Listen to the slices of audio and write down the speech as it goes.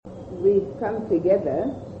we've come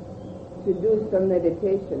together to do some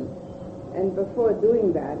meditation. And before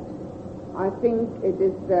doing that, I think it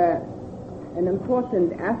is an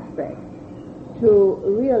important aspect to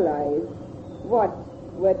realize what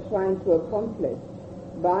we're trying to accomplish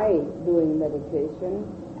by doing meditation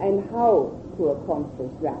and how to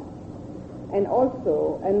accomplish that. And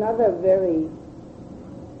also another very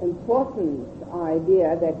important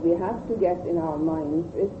idea that we have to get in our minds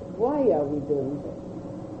is, why are we doing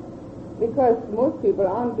this? Because most people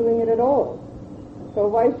aren't doing it at all. So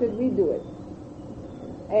why should we do it?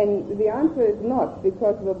 And the answer is not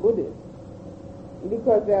because we're Buddhists,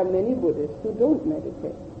 because there are many Buddhists who don't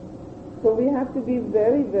meditate. So we have to be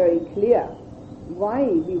very, very clear why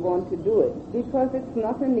we want to do it, because it's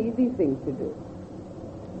not an easy thing to do.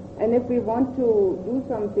 And if we want to do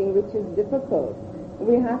something which is difficult,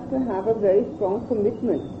 we have to have a very strong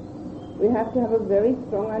commitment. We have to have a very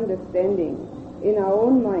strong understanding in our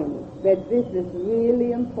own minds that this is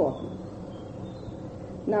really important.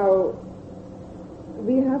 Now,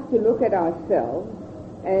 we have to look at ourselves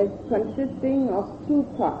as consisting of two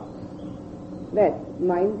parts. That's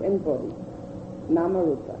mind and body, nama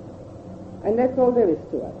rupa. And that's all there is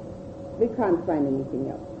to us. We can't find anything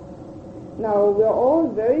else. Now, we're all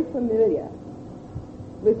very familiar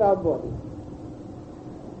with our body.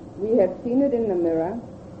 We have seen it in the mirror.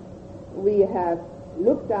 We have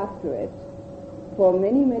looked after it for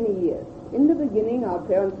many, many years. In the beginning, our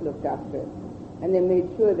parents looked after it, and they made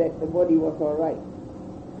sure that the body was all right.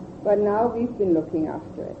 But now we've been looking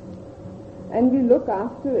after it. And we look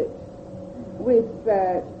after it with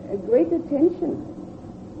a great attention.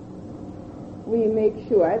 We make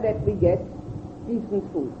sure that we get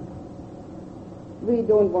decent food. We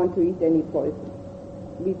don't want to eat any poison.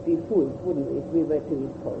 We'd be fools, wouldn't we, if we were to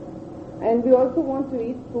eat poison. And we also want to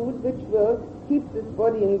eat food which will keep this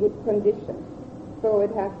body in good condition. So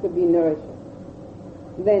it has to be nourishing.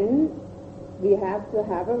 Then we have to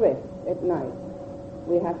have a rest at night.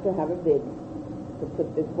 We have to have a bed to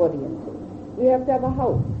put this body into. We have to have a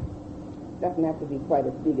house. Doesn't have to be quite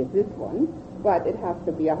as big as this one, but it has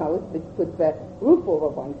to be a house which puts a roof over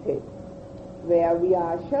one's head, where we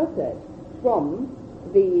are sheltered from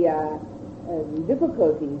the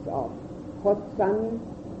difficulties of hot sun,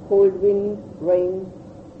 cold wind, rain.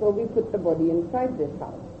 So we put the body inside this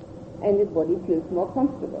house, and the body feels more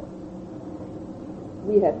comfortable.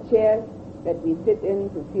 We have chairs that we sit in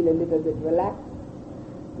to feel a little bit relaxed.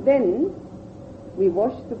 Then we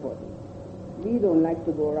wash the body. We don't like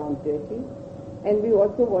to go around dirty. And we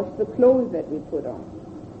also wash the clothes that we put on.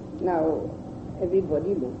 Now,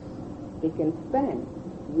 everybody looks spick and span.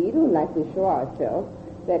 We don't like to show ourselves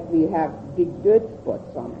that we have big dirt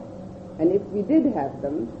spots on us. And if we did have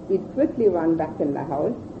them, we'd quickly run back in the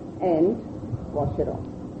house and wash it off.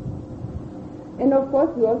 And of course,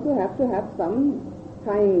 we also have to have some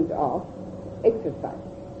kind of exercise.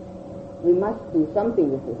 We must do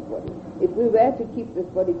something with this body. If we were to keep this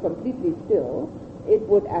body completely still, it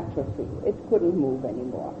would atrophy. It couldn't move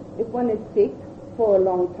anymore. If one is sick for a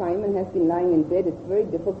long time and has been lying in bed, it's very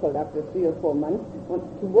difficult after 3 or 4 months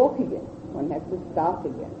to walk again. One has to start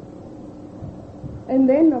again. And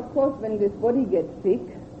then, of course, when this body gets sick,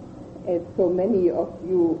 as so many of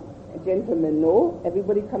you gentlemen know,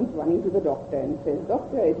 everybody comes running to the doctor and says,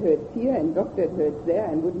 "Doctor, it hurts here, and doctor, it hurts there,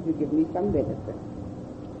 and wouldn't you give me some medicine?"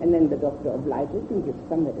 And then the doctor obliges and gives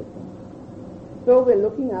some medicine. So we're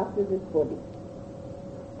looking after this body.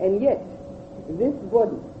 And yet, this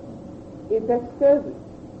body is a servant,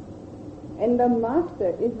 and the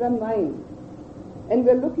master is the mind. And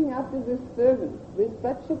we're looking after this servant with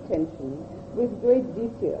such attention, with great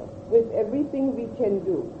detail, with everything we can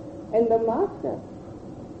do. And the master,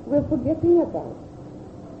 we're forgetting about.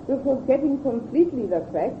 We're forgetting completely the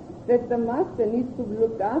fact that the master needs to be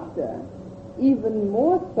looked after even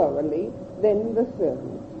more thoroughly than the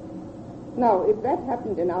servant. Now, if that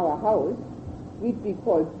happened in our house, we'd be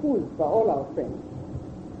called fools by all our friends.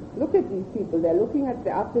 Look at these people. They're looking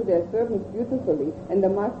after their servants beautifully, and the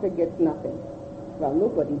master gets nothing. Well,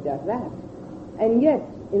 nobody does that. And yet,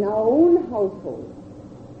 in our own household,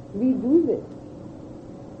 we do this.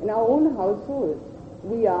 In our own household,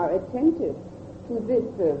 we are attentive to this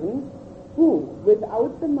servant who,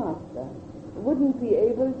 without the master, wouldn't be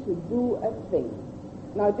able to do a thing.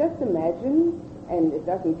 Now, just imagine, and it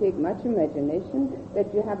doesn't take much imagination,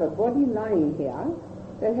 that you have a body lying here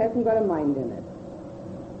that hasn't got a mind in it.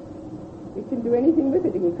 You can do anything with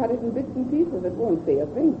it. You can cut it in bits and pieces. It won't say a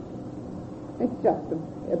thing. It's just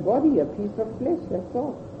a body, a piece of flesh, that's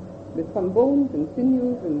all, with some bones and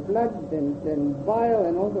sinews and blood and bile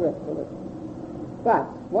and all the rest of it. But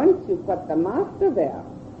once you've got the master there,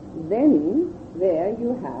 then there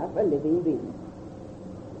you have a living being.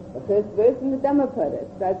 The first verse in the Dhammapada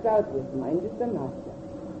starts out with, mind is the master.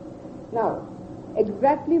 Now,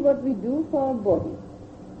 exactly what we do for our body,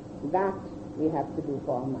 that we have to do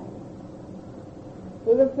for our mind.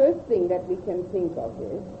 So the first thing that we can think of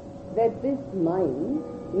is that this mind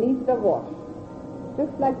needs a wash,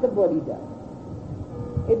 just like the body does.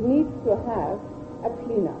 It needs to have a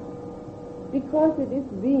clean-up, because it is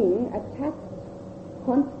being attacked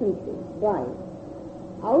constantly by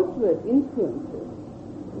outward influences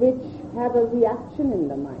which have a reaction in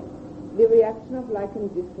the mind, the reaction of like and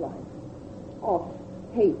dislike, of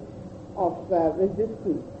hate, of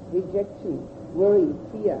resistance, rejection, worry,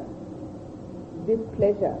 fear,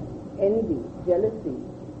 displeasure, envy, jealousy,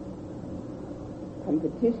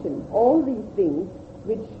 competition, all these things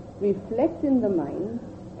which reflect in the mind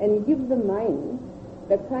and give the mind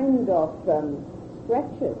the kind of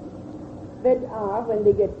scratches that are, when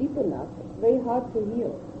they get deep enough, very hard to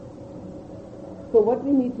heal. So what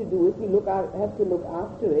we need to do is have to look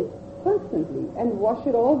after it constantly and wash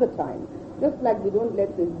it all the time. Just like we don't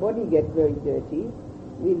let this body get very dirty,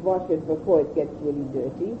 we wash it before it gets really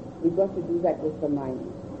dirty. We've got to do that with the mind.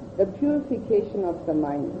 The purification of the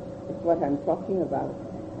mind is what I'm talking about.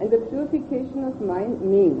 And the purification of mind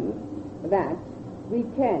means that we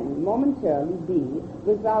can momentarily be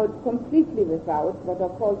completely without what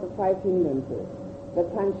are called the five hindrances, the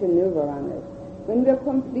pancha nirvaranas. When we're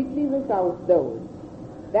completely without those,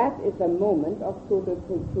 that is a moment of total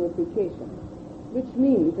purification, which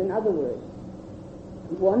means, in other words,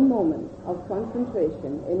 one moment of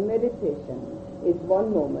concentration in meditation is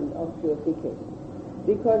one moment of purification.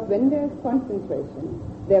 Because when there is concentration,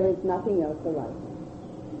 there is nothing else arising.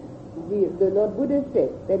 The Lord Buddha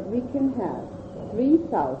said that we can have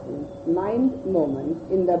 3,000 mind moments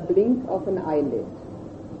in the blink of an eyelid.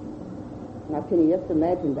 Now can you just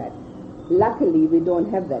imagine that? Luckily we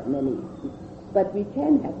don't have that many, but we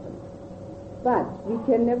can have them. But we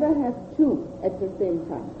can never have two at the same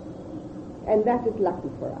time. And that is lucky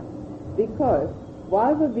for us, because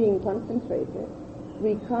while we're being concentrated,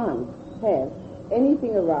 we can't have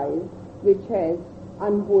anything arise which has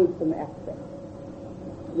unwholesome aspects.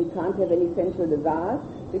 We can't have any sensual desires,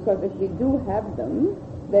 because if we do have them,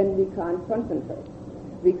 then we can't concentrate.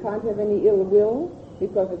 We can't have any ill will,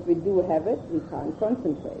 because if we do have it, we can't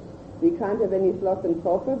concentrate. We can't have any sloth and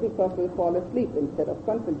torpor, because we'll fall asleep instead of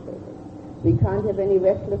concentrating. We can't have any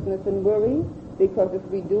restlessness and worry, because if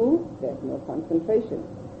we do, there's no concentration.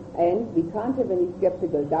 And we can't have any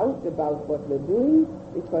skeptical doubt about what we're doing,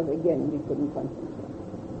 because again, we couldn't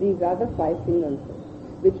concentrate. These are the five hindrances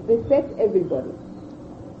which beset everybody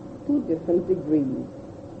to different degrees.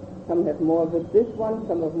 Some have more of this one,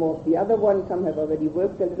 some have more of the other one, some have already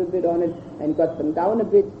worked a little bit on it and got them down a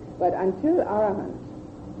bit, but until Arahant,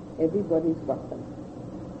 everybody's got them,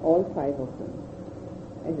 all five of them.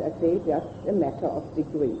 As I say, just a matter of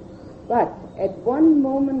degree. But at one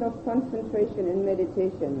moment of concentration in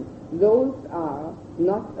meditation, those are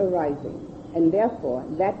not arising, and therefore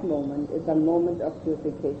that moment is a moment of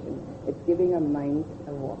purification. It's giving a mind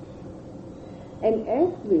a wash. And as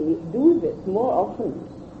we do this more often,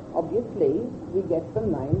 obviously we get the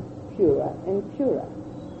mind purer and purer.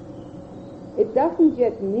 It doesn't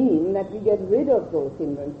yet mean that we get rid of those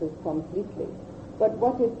hindrances completely, but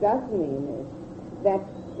what it does mean is that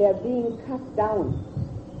they're being cut down,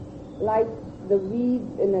 like the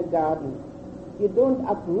weeds in a garden. You don't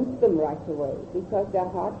uproot them right away, because they're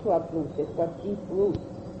hard to uproot. They've got deep roots,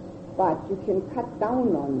 but you can cut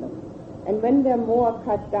down on them. And when they're more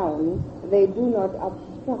cut down, they do not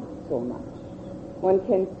obstruct so much. One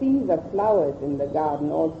can see the flowers in the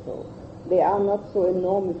garden also. They are not so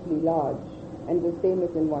enormously large, and the same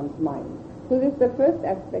is in one's mind. So this is the first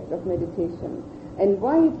aspect of meditation. And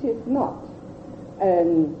why it is not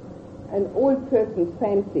an old person's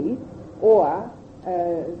fancy or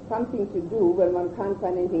something to do when one can't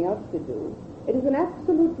find anything else to do. It is an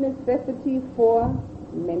absolute necessity for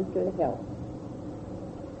mental health.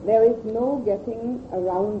 There is no getting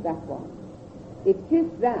around that one. It is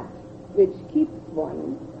that which keeps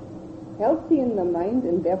one healthy in the mind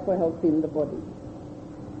and therefore healthy in the body.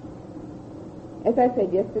 As I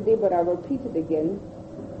said yesterday, but I will repeat it again,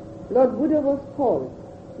 Lord Buddha was called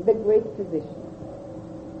the great physician,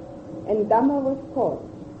 and Dhamma was called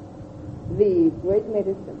the great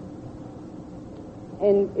medicine.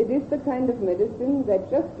 And it is the kind of medicine that,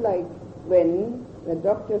 just like when The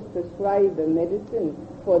doctors prescribe a medicine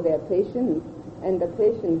for their patients, and the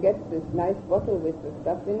patient gets this nice bottle with the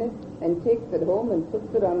stuff in it and takes it home and puts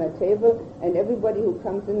it on a table, and everybody who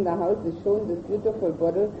comes in the house is shown this beautiful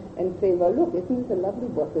bottle and say, well, look, isn't this a lovely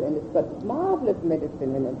bottle? And it's got marvelous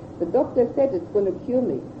medicine in it. The doctor said it's going to cure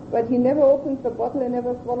me, but he never opens the bottle and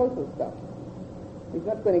never swallows the stuff. He's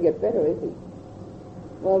not going to get better, is he?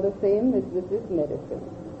 Well, the same is with this medicine.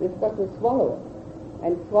 We've got to swallow it,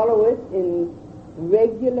 and swallow it in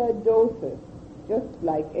regular doses, just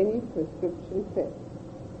like any prescription says.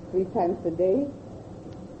 3 times a day,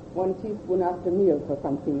 1 teaspoon after meals or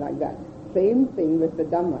something like that. Same thing with the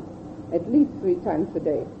Dhamma. At least 3 times a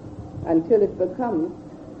day, until it becomes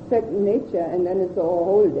second nature, and then it's a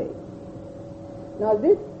whole day. Now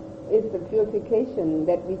this is the purification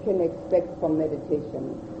that we can expect from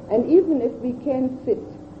meditation. And even if we can sit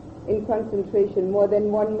in concentration more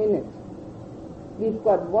than 1 minute, we've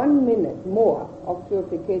got 1 minute more of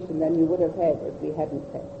purification than we would have had if we hadn't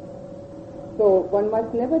sat. So one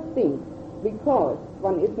must never think, because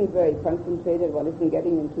one isn't very concentrated, one isn't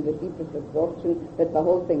getting into the deepest absorption, that the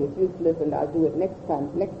whole thing is useless and I'll do it next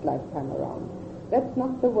lifetime around. That's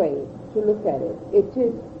not the way to look at it. It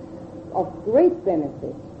is of great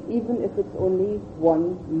benefit, even if it's only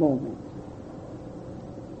 1 moment.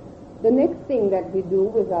 The next thing that we do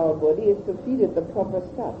with our body is to feed it the proper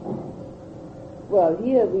stuff. Well,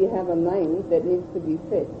 here we have a mind that needs to be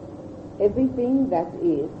fed everything that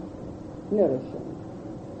is nourishing.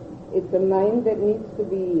 It's a mind that needs to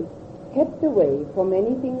be kept away from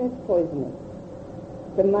anything that's poisonous.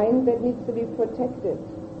 It's a mind that needs to be protected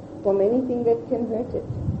from anything that can hurt it.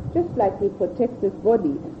 Just like we protect this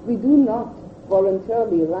body, we do not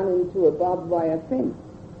voluntarily run into a barbed wire fence.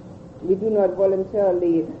 We do not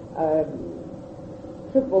voluntarily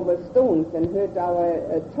trip over stones and hurt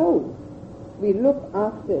our toes. We look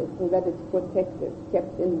after it so that it's protected,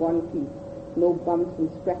 kept in one piece. No bumps and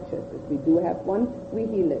scratches. If we do have one, we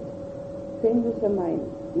heal it. Same with the mind.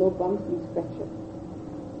 No bumps and scratches.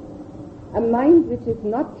 A mind which is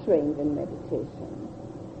not trained in meditation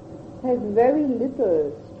has very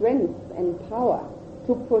little strength and power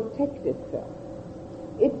to protect itself.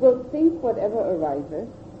 It will think whatever arises.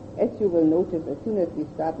 As you will notice, as soon as we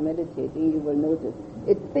start meditating, you will notice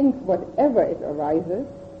it thinks whatever it arises,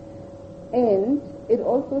 and it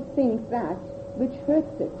also thinks that which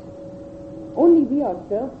hurts it. Only we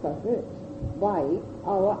ourselves are hurt by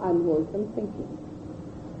our unwholesome thinking.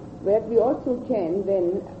 Where we also can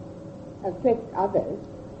then affect others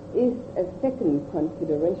is a second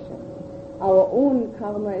consideration. Our own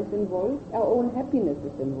karma is involved, our own happiness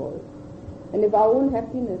is involved. And if our own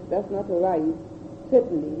happiness does not arise,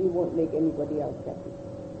 certainly we won't make anybody else happy.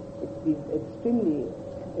 It's extremely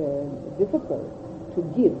difficult to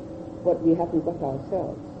give what we haven't got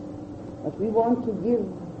ourselves. If we want to give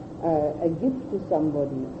a gift to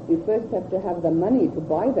somebody, we first have to have the money to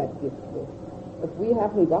buy that gift with. If we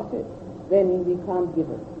haven't got it, then we can't give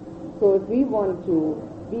it. So if we want to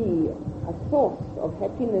be a source of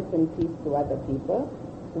happiness and peace to other people,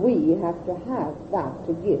 we have to have that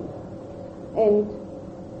to give. And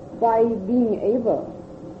by being able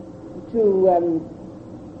to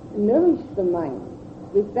nourish the mind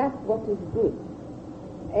with that what is good,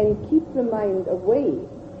 and keep the mind away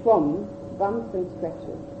from bumps and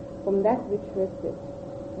scratches, from that which hurts it,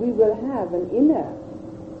 we will have an inner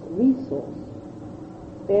resource.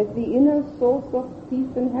 There's the inner source of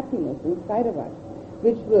peace and happiness inside of us,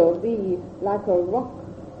 which will be like a rock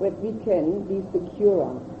that we can be secure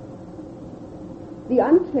on. The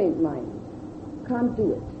untrained mind can't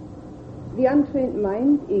do it. The untrained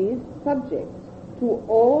mind is subject to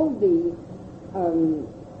all the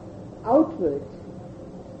outward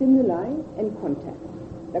stimuli and contact,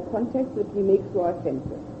 the contact that we make through our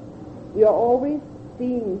senses. We are always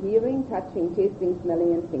seeing, hearing, touching, tasting,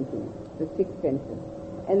 smelling, and thinking, the 6 senses.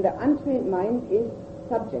 And the untrained mind is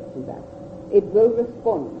subject to that. It will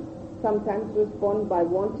respond, sometimes respond by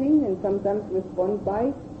wanting, and sometimes respond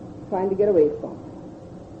by trying to get away from.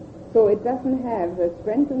 So it doesn't have the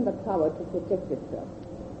strength and the power to protect itself,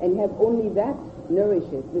 and have only that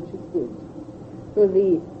nourishes, which is good. So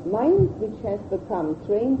the mind which has become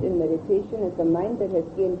trained in meditation is a mind that has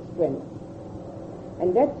gained strength.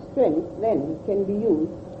 And that strength then can be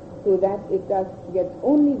used so that it gets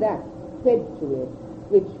only that fed to it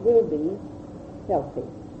which will be healthy,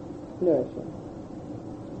 nourishing.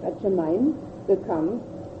 Such a mind becomes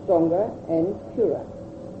stronger and purer.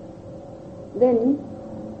 Then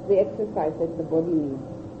the exercise that the body needs.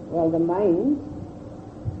 Well, the mind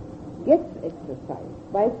gets exercise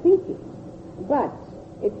by thinking. But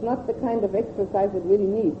it's not the kind of exercise it really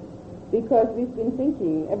needs. because we've been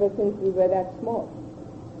thinking ever since we were that small.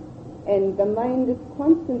 And the mind is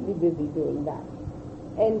constantly busy doing that.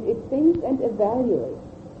 And it thinks and evaluates.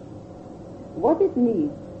 What it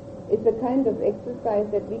needs is a kind of exercise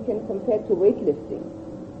that we can compare to weightlifting.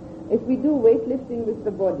 If we do weightlifting with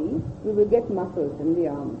the body, we will get muscles in the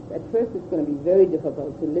arms. At first it's going to be very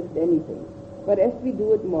difficult to lift anything. But as we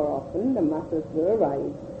do it more often, the muscles will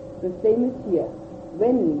arise. The same is here.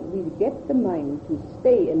 When we get the mind to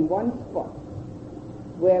stay in one spot,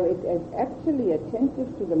 where it is actually attentive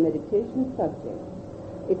to the meditation subject,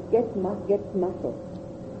 it gets muscle,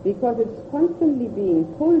 because it's constantly being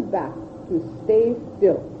pulled back to stay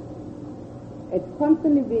still. It's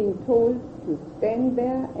constantly being told to stand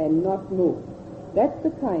there and not move. That's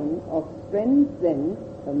the kind of strength then,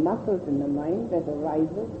 the muscles in the mind that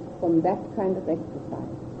arises from that kind of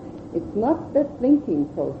exercise. It's not the thinking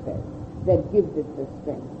process that gives it the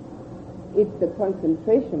strength. It's the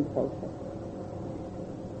concentration process.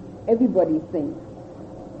 Everybody thinks,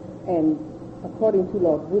 and according to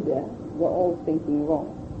Lord Buddha, we're all thinking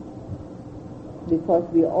wrong, because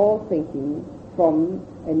we're all thinking from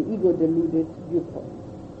an ego-deluded viewpoint.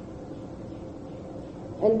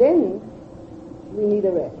 And then we need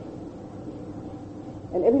a rest.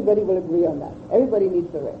 And everybody will agree on that. Everybody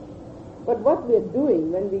needs a rest. But what we're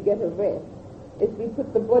doing when we get a rest is we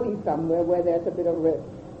put the body somewhere where there's a bit of rest.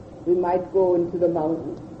 We might go into the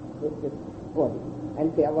mountains with this body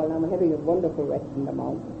and say, well, I'm having a wonderful rest in the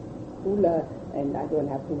mountains. Cooler, and I don't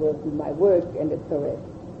have to do my work, and it's a rest.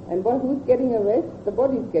 And who's getting a rest? The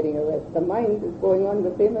body's getting a rest. The mind is going on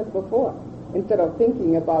the same as before. Instead of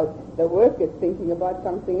thinking about the work, it's thinking about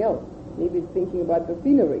something else. Maybe it's thinking about the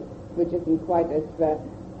scenery, which isn't quite as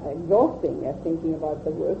exhausting as thinking about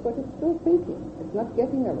the work, but it's still thinking. It's not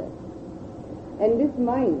getting a rest. And this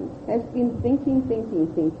mind has been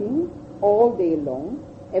thinking all day long,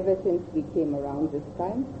 ever since we came around this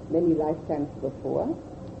time, many lifetimes before,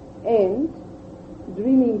 and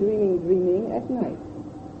dreaming at night.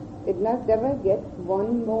 It never gets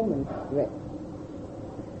one moment's rest.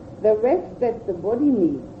 The rest that the body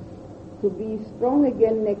needs to be strong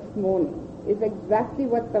again next morning is exactly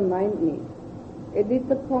what the mind needs. It is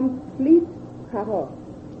a complete cut-off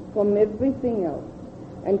from everything else.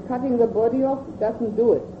 And cutting the body off doesn't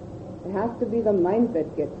do it. It has to be the mind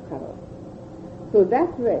that gets cut off. So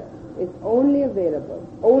that rest is only available,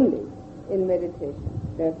 only in meditation.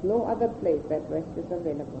 There's no other place that rest is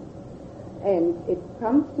available. And it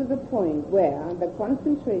comes to the point where the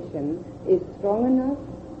concentration is strong enough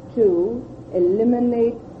to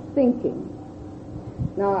eliminate thinking.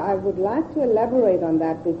 Now, I would like to elaborate on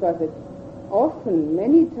that because it's often,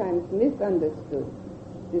 many times misunderstood,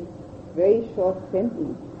 this very short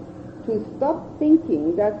sentence. To stop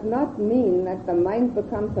thinking does not mean that the mind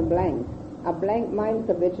becomes a blank. A blank mind's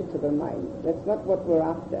a vegetable mind. That's not what we're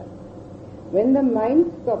after. When the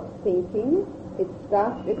mind stops thinking, it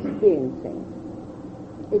starts experiencing.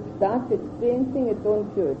 It starts experiencing its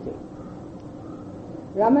own purity.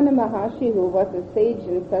 Ramana Maharshi, who was a sage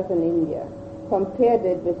in southern India, compared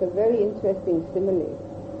it with a very interesting simile.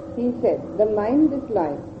 He said, the mind is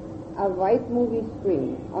like a white movie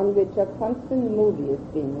screen on which a constant movie is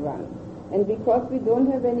being run. And because we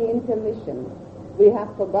don't have any intermissions, we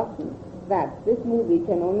have forgotten that this movie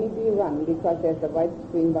can only be run because there's a white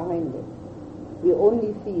screen behind it. We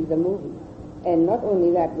only see the movie. And not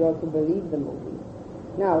only that, we also believe the movie.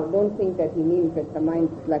 Now, don't think that he means that the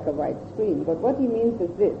mind is like a white screen, but what he means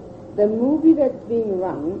is this. The movie that's being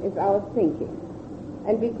run is our thinking.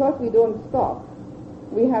 And because we don't stop,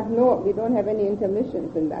 we don't have any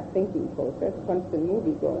intermissions in that thinking process, constant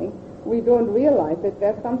movie going, we don't realize that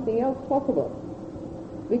there's something else possible.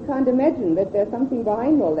 We can't imagine that there's something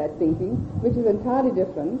behind all that thinking, which is entirely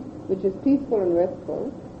different, which is peaceful and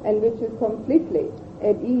restful, and which is completely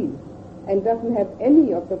at ease, and doesn't have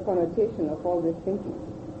any of the connotation of all this thinking.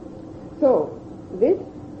 So, this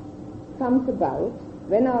comes about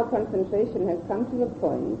when our concentration has come to the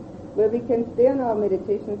point where we can stay on our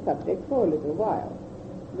meditation subject for a little while.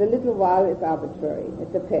 The little while is arbitrary.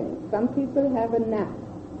 It depends. Some people have a knack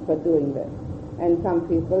for doing this, and some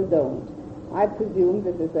people don't. I presume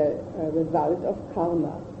this is a result of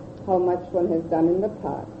karma, how much one has done in the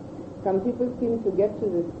past. Some people seem to get to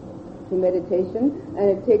meditation, and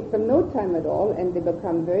it takes them no time at all, and they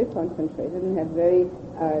become very concentrated and have very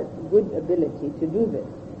good ability to do this.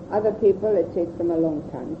 Other people, it takes them a long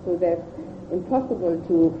time. So that's impossible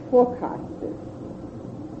to forecast this.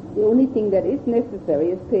 The only thing that is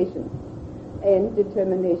necessary is patience and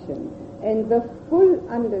determination and the full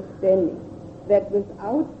understanding that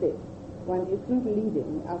without this, one isn't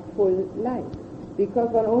leading a full life. because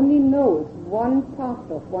one only knows one part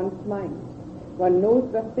of one's mind. One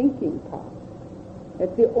knows the thinking part.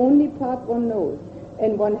 That's the only part one knows.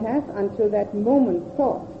 And one has until that moment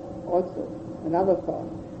thought also, another thought,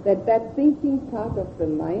 that thinking part of the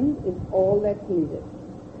mind is all that's needed.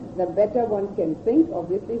 The better one can think,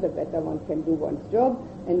 obviously, the better one can do one's job,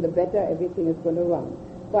 and the better everything is going to run.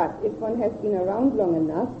 But if one has been around long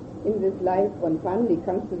enough in this life, one finally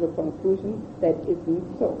comes to the conclusion that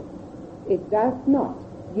isn't so. It does not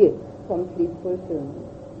give complete fulfillment.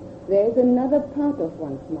 There is another part of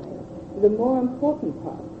one's mind, the more important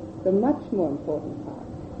part, the much more important part,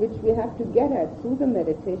 which we have to get at through the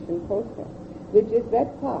meditation process, which is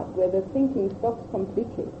that part where the thinking stops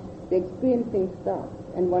completely, the experiencing starts,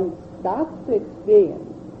 and one starts to experience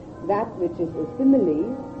that which is a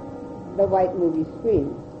simile, the white movie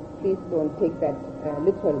screen. Please don't take that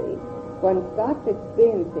literally. One starts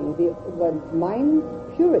experiencing one's mind's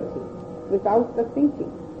purity without the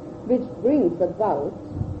thinking, which brings about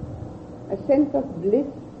a sense of bliss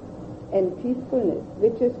and peacefulness,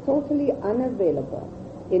 which is totally unavailable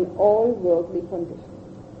in all worldly conditions.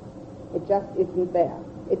 It just isn't there.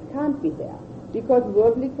 It can't be there, because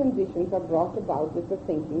worldly conditions are brought about with the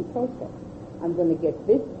thinking process. I'm going to get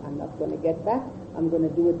this, I'm not going to get that, I'm going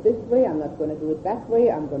to do it this way, I'm not going to do it that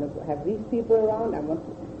way, I'm going to have these people around,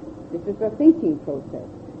 This is a thinking process.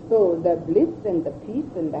 So the bliss and the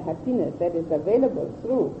peace and the happiness that is available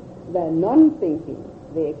through the non-thinking,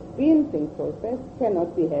 the experiencing process,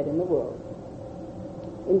 cannot be had in the world,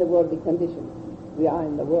 in the worldly conditions. We are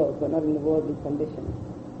in the world, but not in the worldly conditions.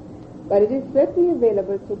 But it is certainly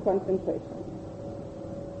available through concentration.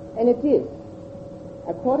 And it is,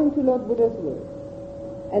 according to Lord Buddha's words,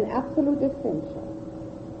 an absolute essential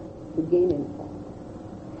to gain insight.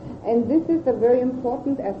 And this is a very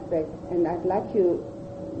important aspect, and I'd like you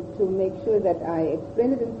to make sure that I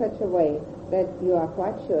explain it in such a way that you are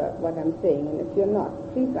quite sure what I'm saying. And if you're not,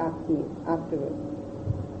 please ask me afterwards.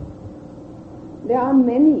 There are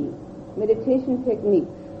many meditation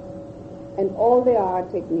techniques, and all they are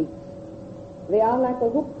techniques. They are like a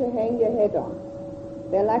hook to hang your head on.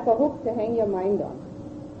 They're like a hook to hang your mind on.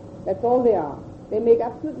 That's all they are. They make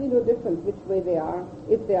absolutely no difference which way they are,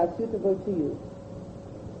 if they are suitable to you.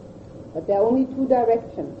 But there are only two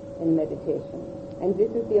directions in meditation, and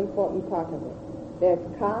this is the important part of it. There's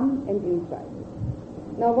calm and insight.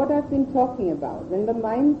 Now, what I've been talking about, when the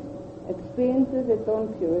mind experiences its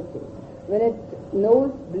own purity, when it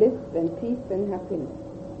knows bliss and peace and happiness,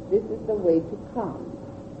 this is the way to calm.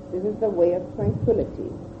 This is the way of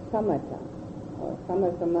tranquility, samatha, or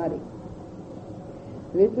samadhi.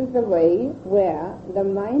 This is the way where the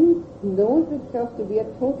mind knows itself to be of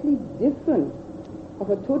a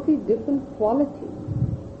totally different quality.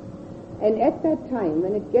 And at that time,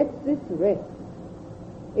 when it gets this rest,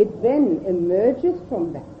 it then emerges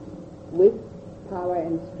from that with power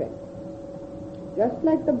and strength. Just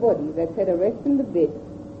like the body that's had a rest in the bed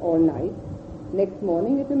all night, next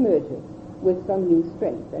morning it emerges with some new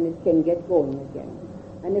strength, and it can get going again.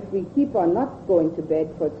 And if we keep on not going to bed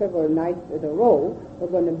for several nights in a row, we're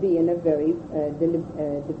going to be in a very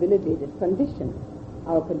debilitated condition.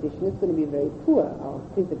 Our condition is going to be very poor, our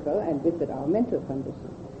physical and with it our mental condition.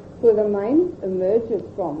 So the mind emerges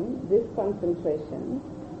from this concentration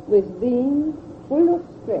with being full of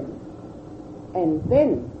strength, and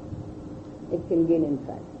then it can gain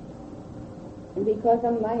insight. And because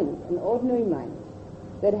a mind, an ordinary mind,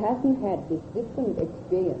 that hasn't had this different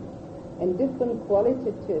experience and different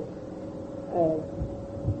qualitative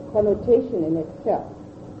connotation in itself,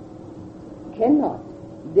 cannot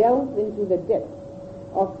delve into the depth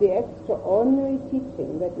of the extraordinary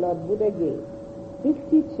teaching that Lord Buddha gave. This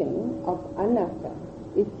teaching of anatta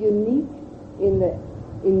is unique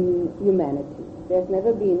in humanity. There's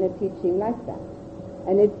never been a teaching like that.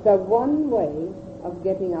 And it's the one way of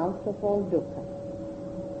getting out of all dukkha.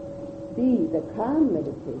 The calm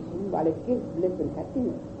meditation, while it gives bliss and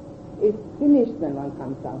happiness, is finished when one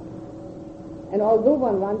comes out. And although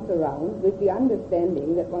one runs around with the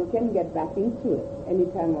understanding that one can get back into it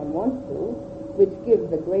anytime one wants to, which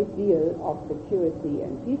gives a great deal of security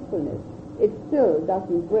and peacefulness, it still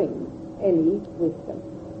doesn't bring any wisdom.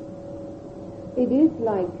 It is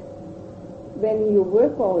like when you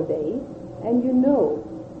work all day and you know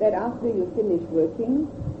that after you finish working,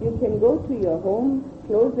 you can go to your home,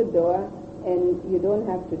 close the door, and you don't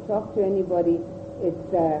have to talk to anybody. It's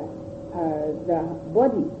the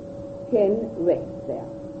body can rest there.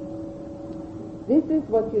 This is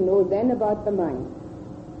what you know then about the mind.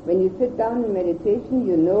 When you sit down in meditation,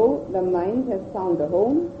 you know the mind has found a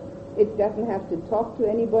home. It doesn't have to talk to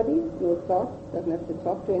anybody, no thought, doesn't have to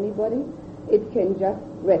talk to anybody. It can just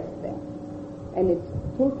rest there. and it's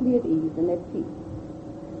totally at ease and at peace.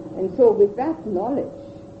 And so with that knowledge,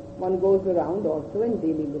 one goes around also in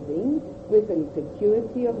daily living with a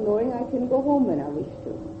security of knowing I can go home when I wish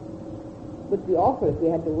to. Would be awful if we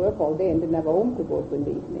had to work all day and didn't have a home to go to in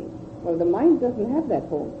the evening. Well, the mind doesn't have that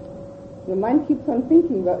home. The mind keeps on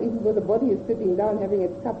thinking, well, even though the body is sitting down having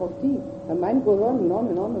its cup of tea, the mind goes on and on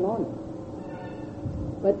and on and on.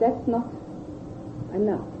 But that's not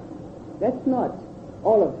enough. That's not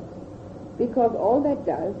all of it. Because all that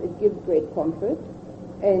does, it gives great comfort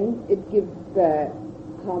and it gives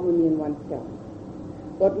harmony in oneself.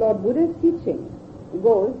 What Lord Buddha's teaching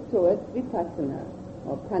goes towards vipassana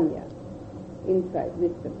or panya, insight,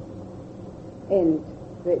 wisdom. And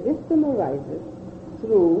the wisdom arises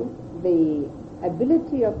through the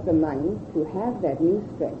ability of the mind to have that new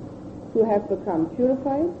strength, to have become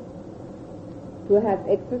purified, to have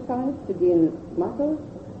exercise to gain muscle,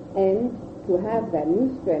 and to have that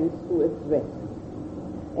new strength through its rest.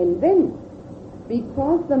 And then,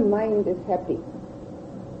 because the mind is happy,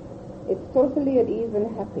 it's totally at ease and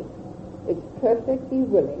happy, it's perfectly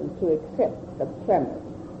willing to accept the premise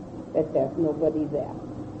that there's nobody there.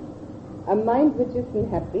 A mind which isn't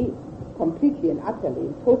happy, completely and utterly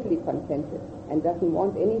and totally contented and doesn't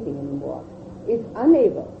want anything anymore, is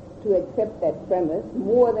unable to accept that premise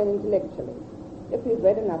more than intellectually. If we've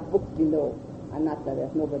read enough books, we know anatta,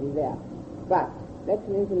 there's nobody there. But that's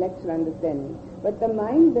an intellectual understanding. But the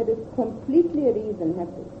mind that is completely at ease and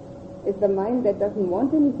happy is the mind that doesn't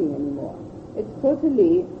want anything anymore. It's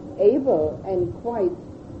totally able and quite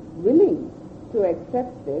willing to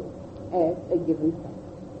accept this as a given fact.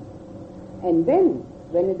 And then,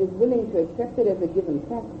 when it is willing to accept it as a given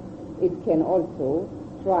fact, it can also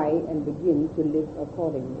try and begin to live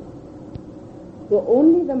accordingly. So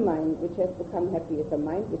only the mind which has become happy is the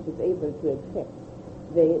mind which is able to accept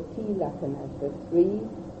the T-lasanas, the three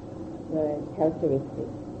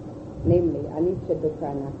characteristics, namely anicca,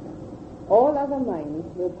 dukkha, anatta. All other minds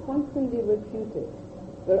will constantly refute it,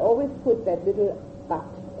 will always put that little but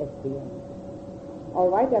at the end. All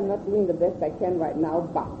right, I'm not doing the best I can right now,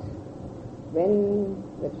 but when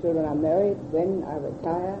the children are married, when I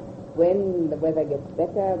retire, when the weather gets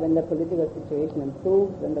better, when the political situation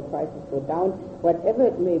improves, when the prices go down, whatever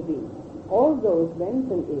it may be, all those whens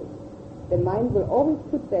and ifs, the mind will always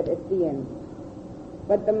put that at the end.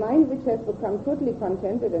 But the mind which has become totally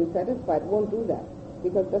contented and satisfied won't do that,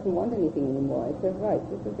 because it doesn't want anything anymore. It says, right,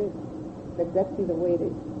 this is it. It's exactly the way it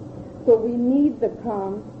is. So we need the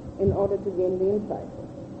calm in order to gain the insight.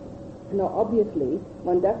 Now, obviously,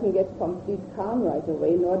 one doesn't get complete calm right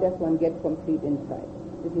away, nor does one get complete insight.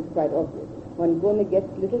 This is quite obvious. One's going to get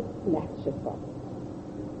little snatches of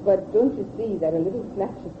it. But don't you see that a little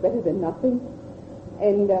snatch is better than nothing?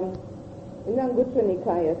 And in Anguttara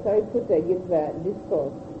Nikaya, Sariputta gives a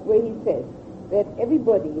discourse where he says that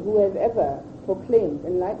everybody who has ever proclaimed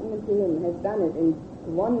enlightenment to him has done it in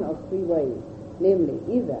one of three ways, namely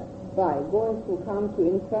either by going through calm to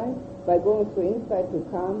insight, by going through insight to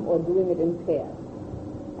calm, or doing it in pairs.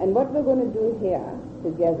 And what we're going to do here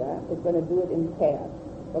together is going to do it in pairs.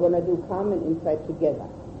 We're going to do calm and insight together.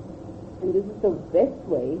 And this is the best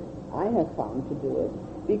way I have found to do it,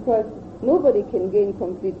 because nobody can gain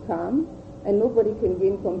complete calm and nobody can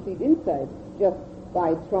gain complete insight just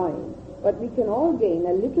by trying. But we can all gain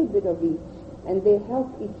a little bit of each, and they help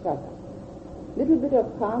each other. Little bit of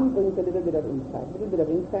calm brings a little bit of insight. Little bit of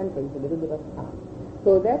insight brings a little bit of calm.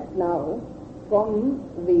 So that's now from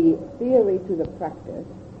the theory to the practice.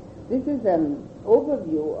 This is an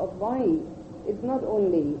overview of why it's not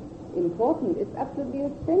only important, it's absolutely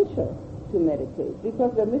essential to meditate,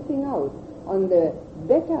 because we're missing out on the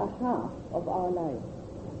better half of our life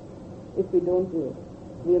if we don't do it.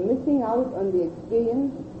 We are missing out on the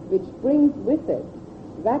experience which brings with it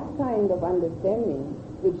that kind of understanding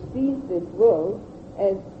which sees this world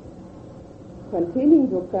as containing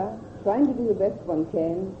dukkha, trying to do the best one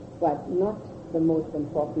can, but not the most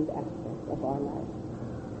important aspect of our life.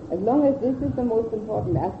 As long as this is the most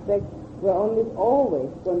important aspect, we're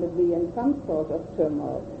always going to be in some sort of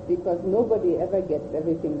turmoil, because nobody ever gets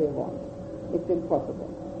everything they want. It's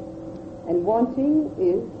impossible. And wanting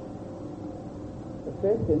is the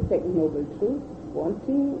first and second noble truth.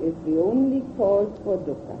 Wanting is the only cause for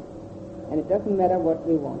dukkha. And it doesn't matter what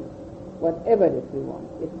we want. Whatever it is we want,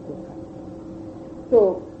 it's dukkha.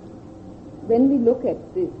 So, when we look at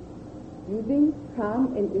this, using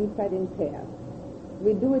calm and insight in pairs,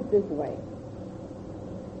 we do it this way.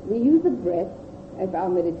 We use the breath as our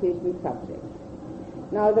meditation subject.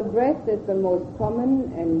 Now, the breath is the most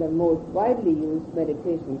common and the most widely used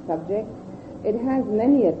meditation subject. It has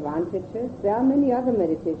many advantages. There are many other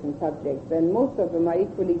meditation subjects, and most of them are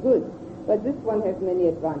equally good. But this one has many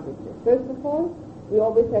advantages. First of all, we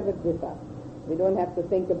always have it with us. We don't have to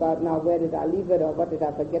think about now where did I leave it or what did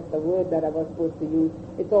I forget the word that I was supposed to use.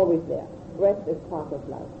 It's always there. Breath is part of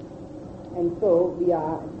life. And so we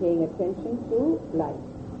are paying attention to life.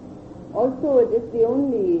 Also, it is the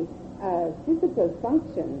only physical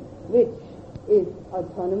function which is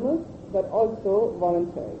autonomous but also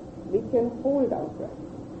voluntary. We can hold our breath.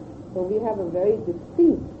 So we have a very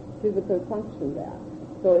distinct physical function there.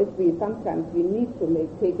 So if sometimes we need to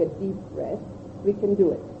take a deep breath, we can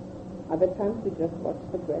do it. Other times we just watch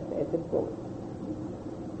the breath as it goes.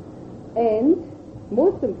 And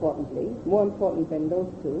most importantly, more important than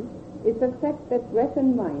those two, is the fact that breath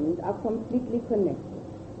and mind are completely connected.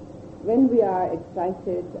 When we are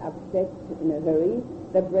excited, upset, in a hurry,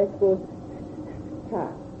 the breath goes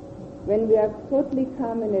fast. When we are totally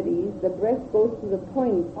calm and at ease, the breath goes to the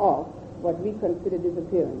point of what we consider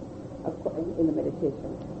disappearance in the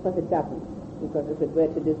meditation. But it doesn't, because if it were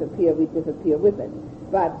to disappear, we'd disappear with it.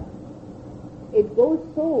 But it becomes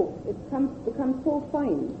so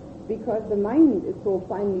fine, because the mind is so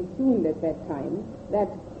finely tuned at that time, that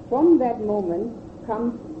from that moment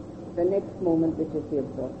comes the next moment, which is the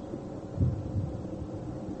absorption.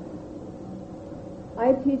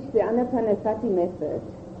 I teach the Anapanasati method,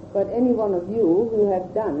 but any one of you who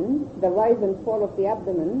have done the rise and fall of the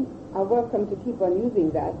abdomen are welcome to keep on using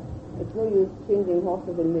that. It's no use changing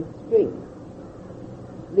horses in midstream.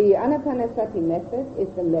 The Anapanasati method is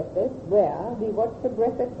the method where we watch the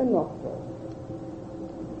breath at the nostrils.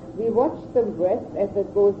 We watch the breath as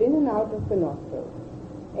it goes in and out of the nostrils.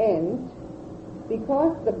 And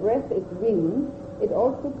because the breath is wind, it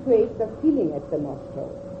also creates a feeling at the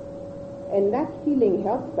nostrils. And that feeling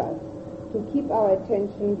helps us to keep our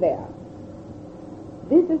attention there.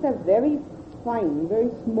 This is a very fine, very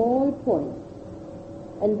small point,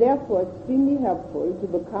 and therefore extremely helpful to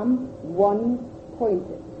become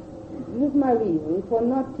one-pointed. This is my reason for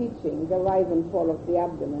not teaching the rise and fall of the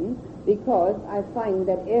abdomen, because I find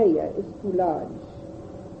that area is too large.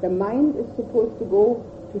 The mind is supposed to go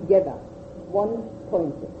together,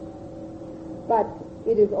 one-pointed. But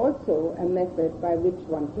it is also a method by which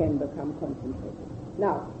one can become concentrated.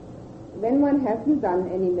 Now, when one hasn't done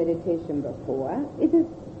any meditation before, it is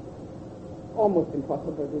almost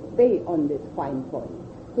impossible to stay on this fine point.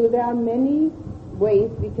 So there are many ways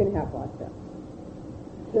we can help ourselves.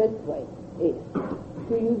 First way is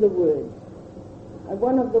to use a word.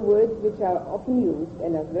 One of the words which are often used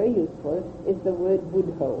and are very useful is the word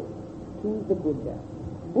Buddho, to the Buddha.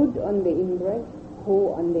 Bud on the in-breath,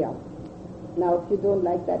 Ho on the out. Now, if you don't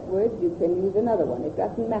like that word, you can use another one. It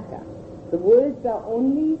doesn't matter. The words are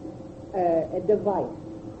only a device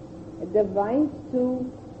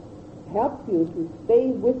to help you to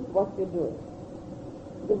stay with what you're doing.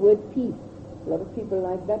 The word peace. A lot of people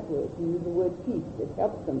like that word. You use the word peace. It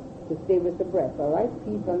helps them to stay with the breath, all right?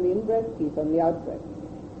 Peace on the in-breath, peace on the out-breath.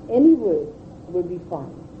 Any word will be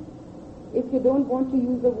fine. If you don't want to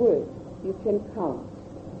use a word, you can count.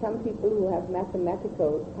 Some people who have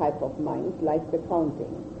mathematical type of minds like the counting.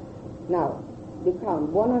 Now, you count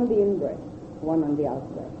 1 on the in-breath, 1 on the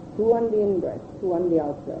out-breath, 2 on the in-breath, 2 on the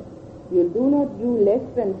out-breath. You do not do less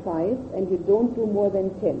than 5, and you don't do more than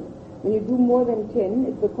 10. When you do more than 10,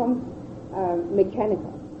 it becomes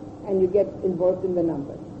mechanical, and you get involved in the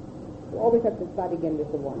numbers. You always have to start again with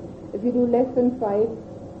the 1. If you do less than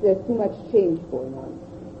 5, there's too much change going on.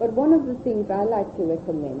 But one of the things I like to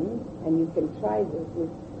recommend, and you can try this, is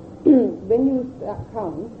when you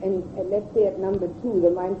count, and let's say at number 2,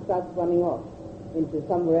 the mind starts running off into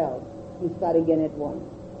somewhere else, you start again at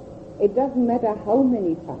 1. It doesn't matter how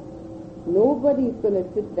many times. Nobody is going to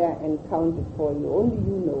sit there and count it for you. Only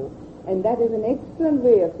you know. And that is an excellent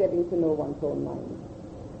way of getting to know one's own mind.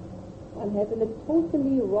 One has a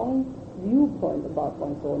totally wrong viewpoint about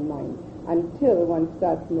one's own mind until one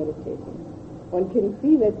starts meditating. One can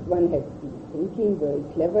see that one has been thinking very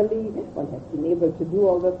cleverly, one has been able to do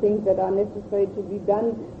all the things that are necessary to be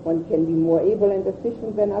done, one can be more able and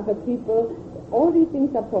efficient than other people. All these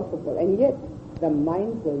things are possible, and yet the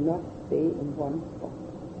mind will not stay in one spot.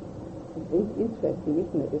 It's interesting,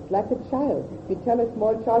 isn't it? It's like a child. If you tell a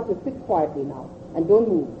small child to sit quietly now and don't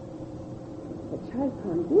move, the child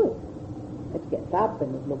can't do it. It gets up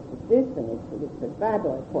and it looks at this and it looks at that,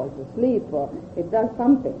 or it falls asleep, or it does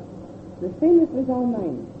something. The same is with our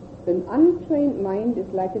mind. The untrained mind is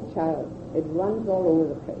like a child. It runs all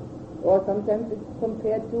over the place. Or sometimes it's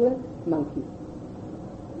compared to a monkey.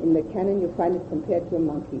 In the canon you find it compared to a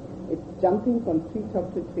monkey. It's jumping from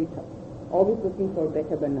treetop to treetop, always looking for a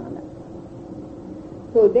better banana.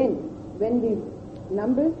 So then, when these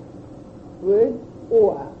numbers, words,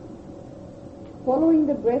 or following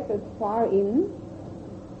the breath as far in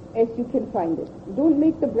as you can find it. Don't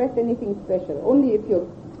make the breath anything special. Only if you're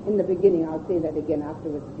in the beginning, I'll say that again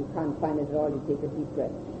afterwards, if you can't find it at all, you take a deep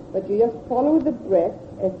breath. But you just follow the breath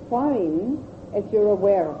as far in as you're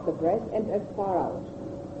aware of the breath and as far out.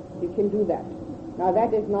 You can do that. Now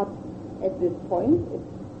that is not at this point,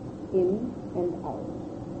 it's in and out.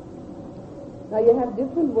 Now you have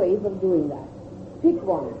different ways of doing that. Pick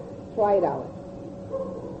one, try it out.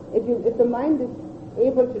 If the mind is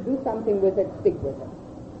able to do something with it, stick with it.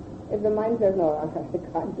 If the mind says, no, I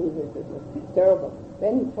can't do this, this is terrible,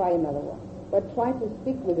 then try another one. But try to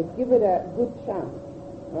stick with it. Give it a good chance,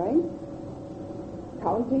 right?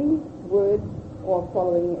 Counting words or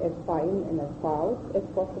following as far in and as far out as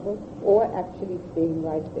possible, or actually staying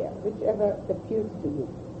right there, whichever appeals to you.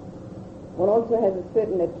 One also has a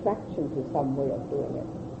certain attraction to some way of doing it.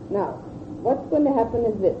 Now, what's going to happen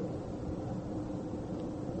is this.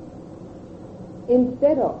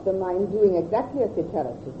 Instead of the mind doing exactly as you tell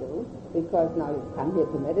it to do, because now you've come here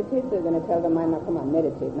to meditate, so you're going to tell the mind, now come on,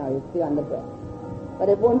 meditate, now you stay on the breath. But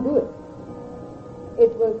it won't do it.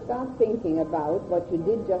 It will start thinking about what you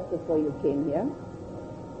did just before you came here.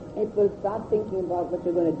 It will start thinking about what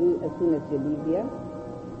you're going to do as soon as you leave here.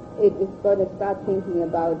 It is going to start thinking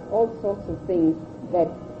about all sorts of things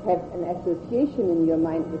that have an association in your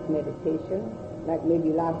mind with meditation, like maybe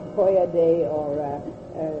last prayer day or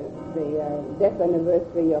the death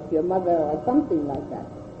anniversary of your mother or something like that.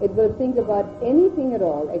 It will think about anything at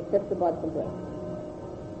all except about the breath.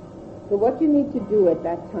 So what you need to do at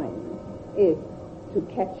that time is to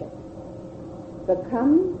catch it.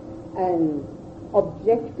 Become an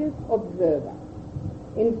objective observer.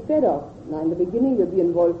 Instead of, now in the beginning you'll be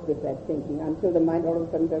involved with that thinking until the mind all of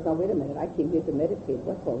a sudden says, now wait a minute, I came here to meditate,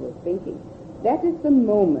 what's all this thinking? That is the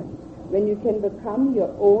moment when you can become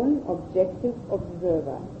your own objective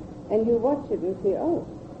observer. And you watch it and say, oh,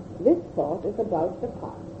 this thought is about the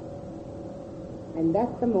past. And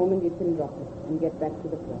that's the moment you can drop it and get back to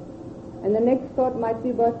the present. And the next thought might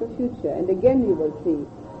be about the future. And again you will see,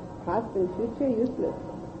 past and future useless.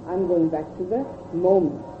 I'm going back to the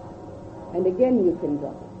moment. And again you can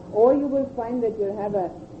drop it. Or you will find that you'll have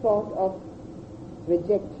a thought of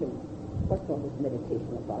rejection. What's all this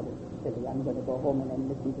meditation about? It's silly. I'm going to go home and then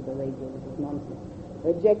listen to the radio. This is nonsense.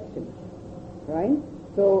 Rejection. Right?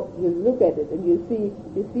 So you look at it and you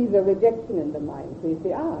see the rejection in the mind. So you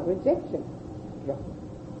say, rejection. Drop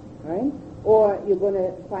it. Right? Or you're going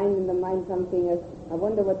to find in the mind something as, I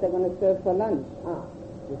wonder what they're going to serve for lunch.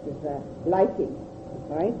 This is liking.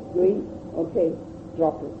 Right? Green. Okay.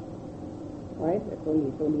 Drop it. Right? It's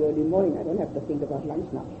only early morning. I don't have to think about lunch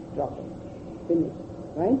now. Drop it. Finish.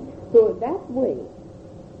 Right? So that way,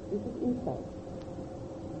 this is insight.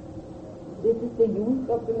 This is the use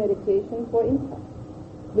of the meditation for insight,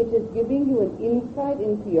 which is giving you an insight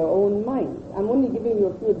into your own mind. I'm only giving you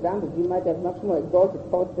a few examples. You might have much more exalted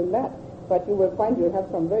thoughts than that, but you will find you'll have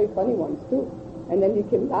some very funny ones too. And then you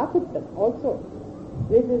can laugh at them also.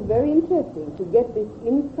 This is very interesting to get this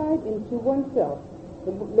insight into oneself.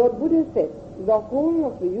 The Lord Buddha said, the whole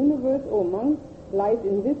of the universe, O monks, lies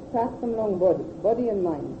in this fathom long body and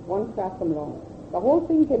mind, 1 fathom long. The whole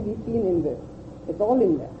thing can be seen in this. It's all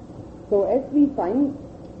in there. So as we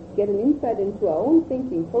get an insight into our own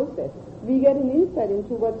thinking process, we get an insight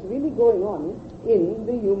into what's really going on in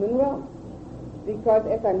the human realm. Because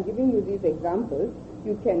as I'm giving you these examples,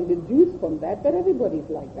 you can deduce from that everybody's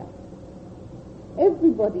like that.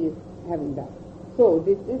 Everybody is having that. So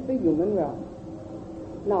this is the human realm.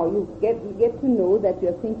 Now you get to know that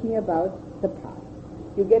you're thinking about the past.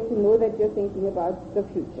 You get to know that you're thinking about the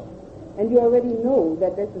future. And you already know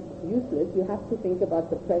that this is useless. You have to think about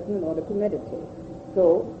the present in order to meditate.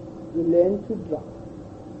 So you learn to drop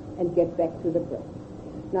and get back to the breath.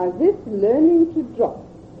 Now this learning to drop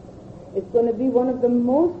is going to be one of the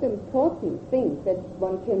most important things that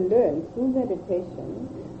one can learn through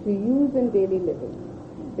meditation to use in daily living.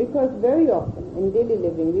 Because very often in daily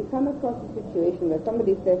living we come across a situation where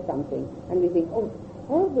somebody says something and we think, oh,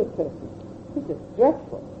 horrible person, this is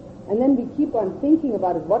dreadful. And then we keep on thinking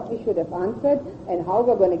about what we should have answered and how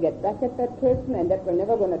we're going to get back at that person and that we're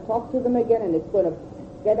never going to talk to them again, and it's going to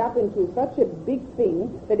get up into such a big thing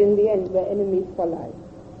that in the end we're enemies for life.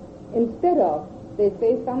 Instead of, they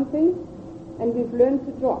say something and we've learned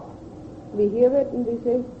to drop. We hear it and we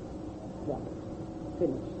say, drop it.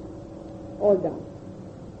 Finish. All done.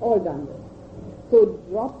 All done with. So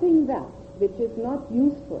dropping that which is not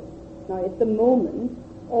useful. Now at the moment,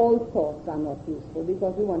 all thoughts are not useful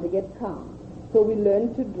because we want to get calm. So we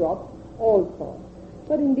learn to drop all thoughts.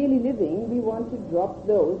 But in daily living, we want to drop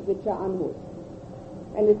those which are unwholesome.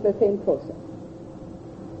 And it's the same process.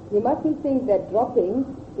 You mustn't think that dropping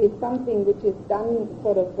is something which is done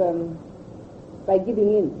sort of by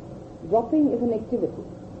giving in. Dropping is an activity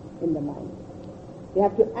in the mind. You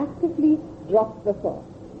have to actively drop the thought.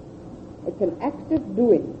 It's an active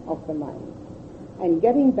doing of the mind and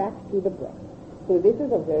getting back to the breath. So this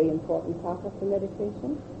is a very important part of the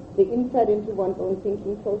meditation. The insight into one's own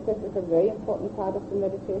thinking process is a very important part of the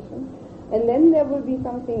meditation. And then there will be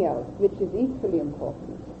something else which is equally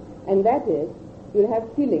important. And that is, you'll have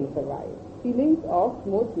feelings arise. Feelings of,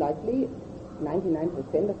 most likely, 99%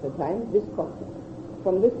 of the time, discomfort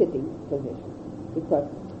from the sitting position, because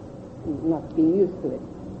not being used to it.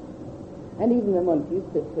 And even when one's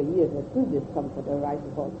used to it for years, there's still discomfort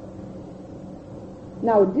arises also.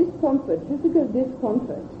 Now, discomfort, physical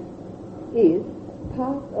discomfort, is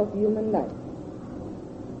part of human life.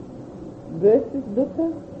 Birth is dukkha,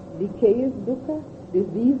 decay is dukkha,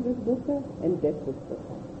 disease is dukkha, and death is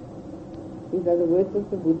dukkha. These are the words of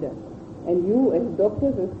the Buddha. And you, as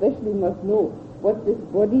doctors especially, must know what this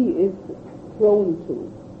body is prone to.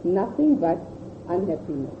 Nothing but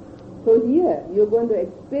unhappiness. So here, you're going to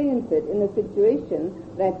experience it in a situation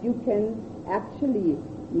that you can actually,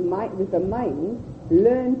 with the mind,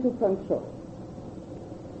 learn to control.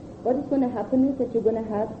 What is going to happen is that you're going to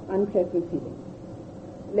have unpleasant feelings.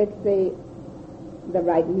 Let's say the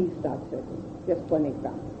right knee starts hurting, just one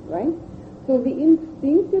example, right? So the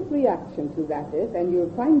instinctive reaction to that is, and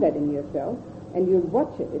you'll find that in yourself, and you'll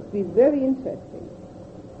watch it, it'll be very interesting,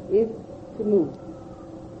 is to move.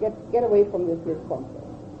 Get away from this discomfort.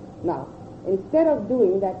 Now, instead of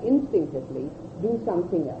doing that instinctively, do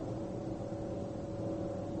something else.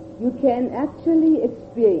 You can actually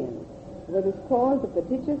experience what is called the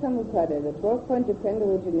paticca samuppada, the 12-point dependent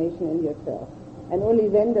origination in yourself, and only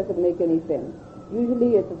then does it make any sense.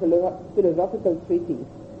 Usually it's a philosophical treatise,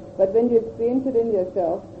 but when you experience it in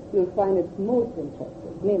yourself, you'll find it's most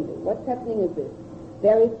interesting. Namely, what's happening is this.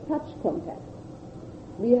 There is touch contact.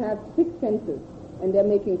 We have 6 senses, and they're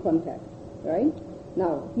making contact, right?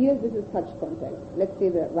 Now, here this is touch contact. Let's say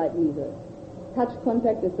the right knee hurts. Touch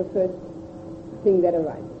contact is the first thing that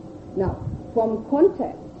arises. Now, from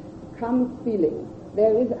contact comes feeling.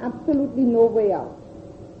 There is absolutely no way out.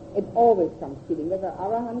 It always comes feeling, whether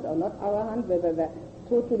arahant or not arahant, whether the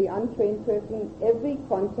totally untrained person, every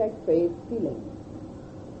contact creates feeling.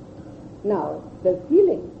 Now, the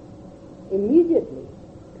feeling immediately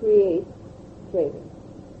creates craving,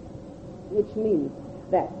 which means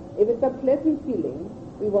that if it's a pleasant feeling,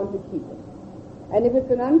 we want to keep it. And if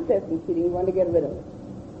it's an unpleasant feeling, we want to get rid of it.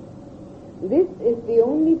 This is the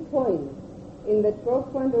only point in the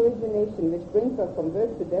 12-point origination which brings us from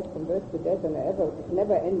birth to death, and a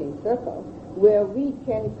never-ending circle, where we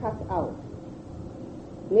can cut out.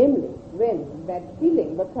 Namely, when that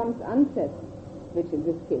feeling becomes unpleasant, which in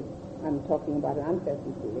this case, I'm talking about an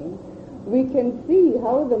unpleasant feeling, we can see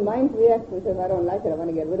how the mind reacts and says, I don't like it, I want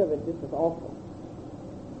to get rid of it, this is awful.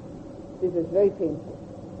 This is very painful.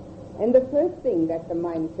 And the first thing that the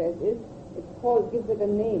mind says is, gives it a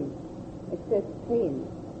name. It says pain,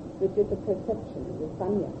 which is a perception, the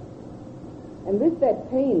sanya. And with that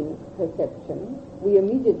pain perception, we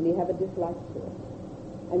immediately have a dislike to it,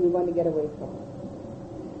 and we want to get away from it.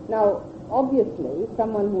 Now, obviously,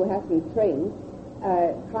 someone who hasn't trained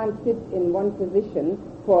can't sit in one position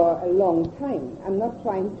for a long time. I'm not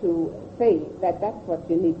trying to say that that's what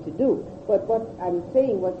you need to do, but what I'm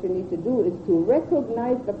saying what you need to do is to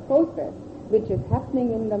recognize the process which is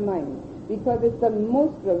happening in the mind, because it's the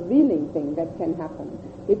most revealing thing that can happen,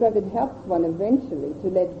 because it helps one eventually to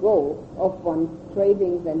let go of one's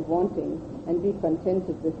cravings and wantings and be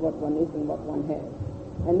contented with what one is and what one has.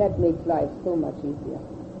 And that makes life so much easier.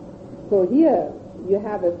 So here you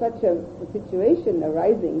have such a situation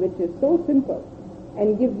arising which is so simple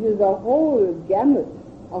and gives you the whole gamut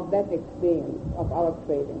of that experience of our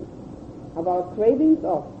cravings. Of our cravings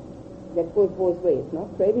that goes both ways,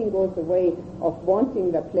 no? Craving goes the way of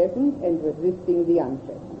wanting the pleasant and resisting the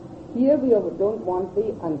unpleasant. Here we don't want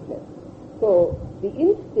the unpleasant. So the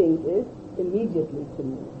instinct is immediately to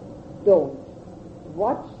move. Don't.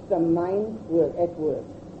 Watch the mind at work.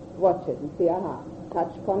 Watch it and say,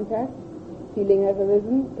 touch contact, feeling has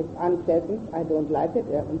arisen, it's unpleasant, I don't like it,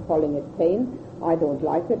 I'm calling it pain, I don't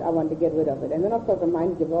like it, I want to get rid of it. And then of course the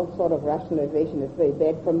mind gives all sort of rationalization, it's very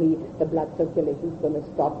bad for me, the blood circulation is going to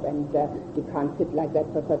stop, and you can't sit like that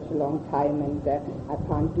for such a long time, and I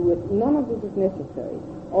can't do it. None of this is necessary.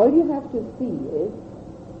 All you have to see is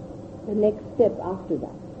the next step after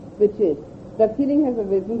that, which is the feeling has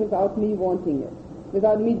arisen without me wanting it,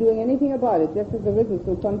 without me doing anything about it, just as arisen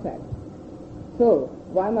through contact. So,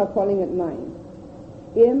 why am I calling it mind?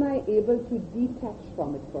 Am I able to detach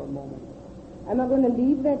from it for a moment? Am I going to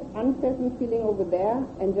leave that unpleasant feeling over there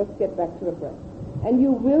and just get back to the breath? And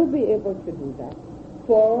you will be able to do that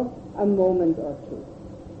for a moment or two.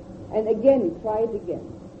 And again, try it again.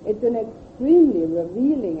 It's an extremely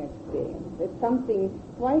revealing experience. It's something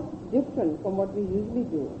quite different from what we usually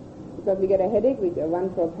do. Because we get a headache, we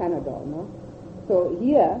run for a Panadol, no? So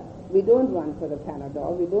here, we don't run for the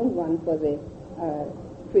Panadol, we don't run for the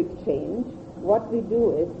quick change. What we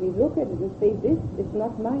do is we look at it and say, this is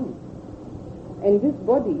not mine. And this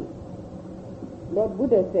body, Lord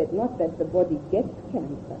Buddha said not that the body gets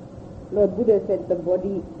cancer. Lord Buddha said the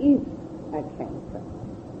body is a cancer.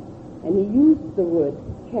 And he used the word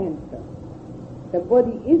cancer. The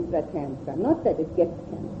body is a cancer, not that it gets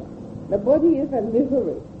cancer. The body is a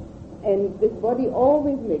misery. And this body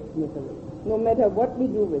always makes misery, no matter what we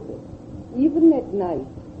do with it. Even at night,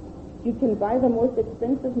 you can buy the most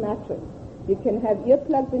expensive mattress. You can have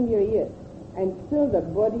earplugs in your ears, and still the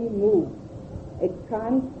body moves. It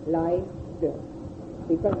can't lie still.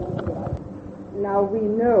 Because now we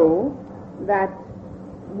know that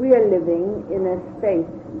we are living in a state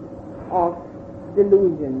of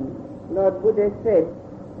delusion. Lord Buddha said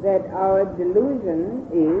that our delusion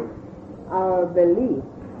is our belief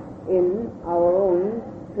in our own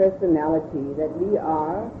personality, that we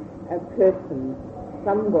are a person,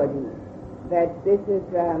 somebody, that this is,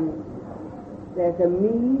 there's a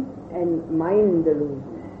me and mine delusion.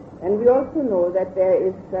 And we also know that there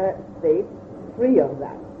is a state free of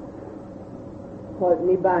that, called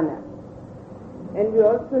Nibbana. And we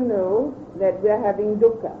also know that we are having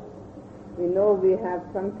dukkha. We know we have,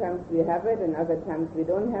 sometimes we have it, and other times we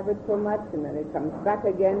don't have it so much, and then it comes back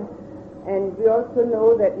again. And we also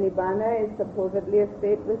know that Nibbana is supposedly a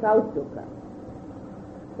state without dukkha.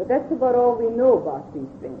 But that's about all we know about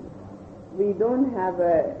these things. We don't have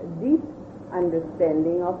a deep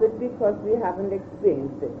understanding of it because we haven't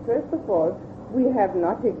experienced it. First of all, we have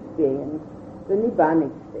not experienced the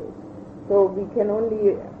Nibbanic state. So we can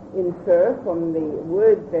only infer from the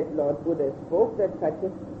words that Lord Buddha spoke that such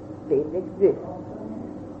a state exists.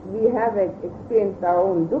 We have experienced our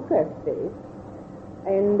own dukkha state,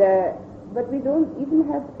 and but we don't even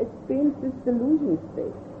have experienced this delusion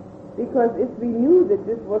state. Because if we knew that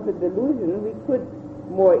this was a delusion, we could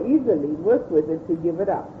more easily work with it to give it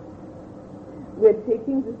up. We're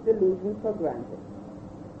taking this delusion for granted.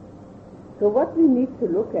 So what we need to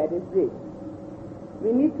look at is this.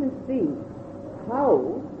 We need to see how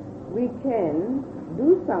we can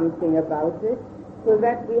do something about it so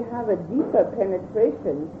that we have a deeper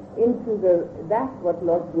penetration into that what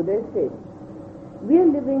Lord Buddha said. We are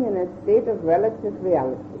living in a state of relative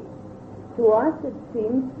reality. To us it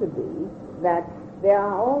seems to be that there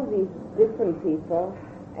are all these different people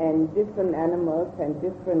and different animals and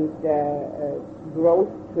different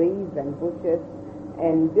growth, trees and bushes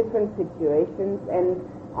and different situations, and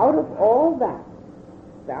out of all that,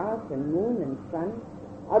 stars and moon and sun,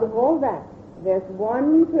 out of all that, there's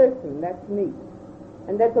one person, that's me,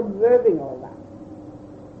 and that's observing all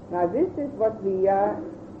that. Now this is what we are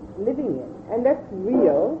living in, and that's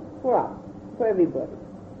real for us, for everybody.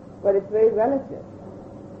 But it's very relative,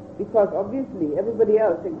 because obviously everybody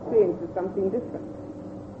else experiences something different.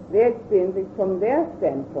 They experience it from their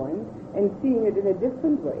standpoint and seeing it in a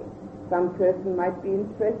different way. Some person might be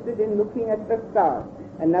interested in looking at the stars.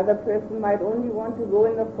 Another person might only want to go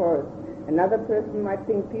in the forest. Another person might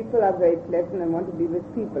think people are very pleasant and want to be with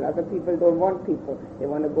people. Other people don't want people. They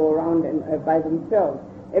want to go around and by themselves.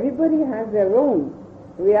 Everybody has their own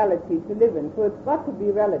reality to live in, so it's got to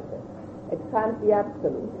be relative. It can't be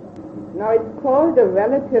absolute. Now it's called a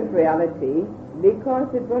relative reality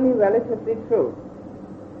because it's only relatively true.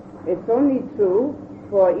 It's only true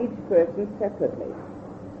for each person separately.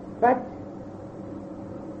 But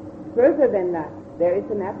further than that, there is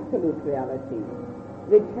an absolute reality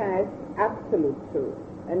which has absolute truth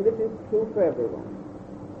and which is true for everyone.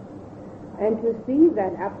 And to see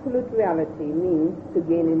that absolute reality means to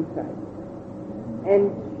gain insight.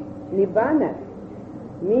 And Nibbana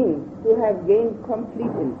means to have gained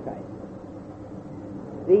complete insight.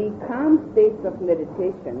 The calm states of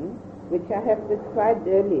meditation, which I have described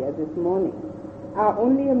earlier this morning, are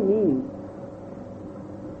only a means.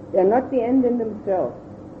 They are not the end in themselves.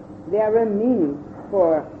 They are a means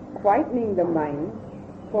for quietening the mind,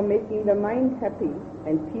 for making the mind happy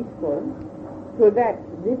and peaceful, so that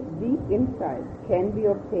this deep insight can be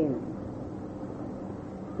obtained.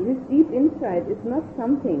 This deep insight is not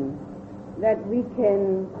something that we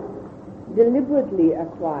can deliberately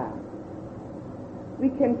acquire. We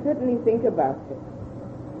can certainly think about it,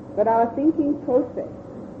 but our thinking process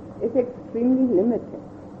is extremely limited.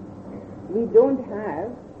 We don't have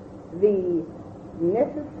the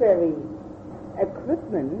necessary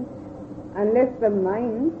equipment unless the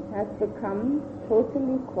mind has become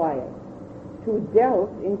totally quiet to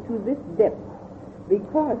delve into this depth,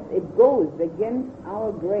 because it goes against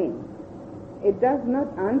our grain. It does not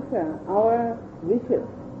answer our wishes.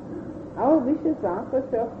 Our wishes are for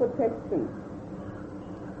self-protection.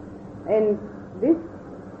 And this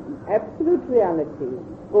absolute reality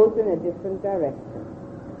goes in a different direction.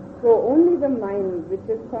 So only the mind which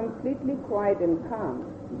is completely quiet and calm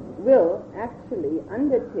will actually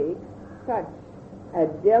undertake such a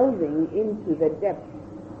delving into the depths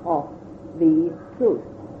of the truth.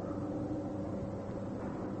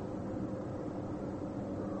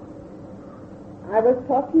 I was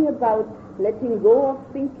talking about letting go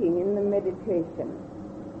of thinking in the meditation.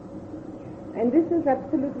 And this is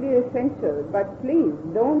absolutely essential, but please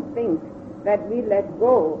don't think that we let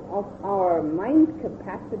go of our mind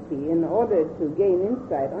capacity in order to gain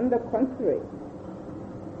insight. On the contrary,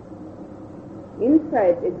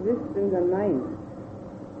 insight exists in the mind.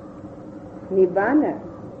 Nibbana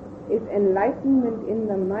is enlightenment in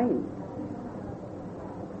the mind.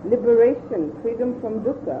 Liberation, freedom from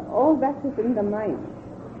dukkha, all that is in the mind.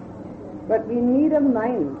 But we need a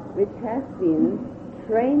mind which has been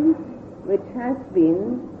trained, which has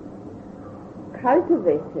been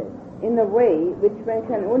cultivated in a way which one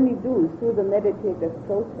can only do through the meditative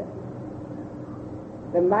process.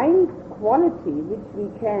 The mind's quality which we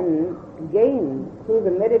can gain through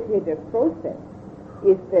the meditative process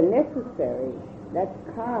is the necessary, that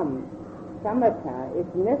calm, samatha, is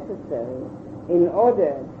necessary in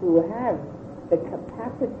order to have the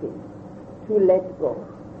capacity to let go.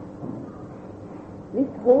 This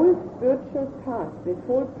whole spiritual path, this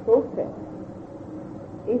whole process,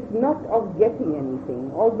 is not of getting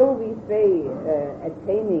anything. Although we say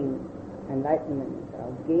attaining enlightenment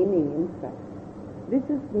or gaining insight, this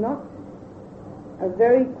is not a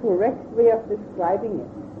very correct way of describing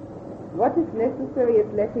it. What is necessary is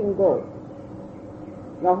letting go.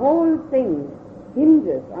 The whole thing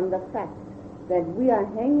hinges on the fact that we are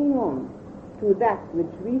hanging on to that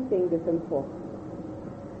which we think is important.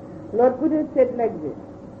 Lord Buddha said like this.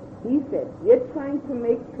 He said, we're trying to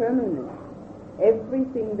make permanent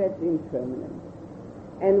everything that's impermanent.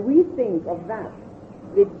 And we think of that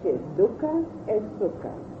which is dukkha as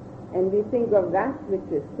sukha. And we think of that which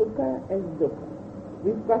is sukha as dukkha.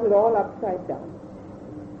 We've got it all upside down.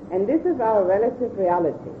 And this is our relative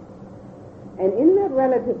reality. And in that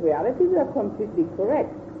relative reality, we are completely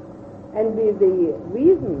correct. And the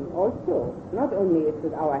reason also, not only is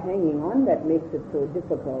it our hanging on that makes it so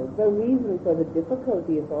difficult, the reason for the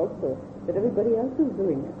difficulty is also that everybody else is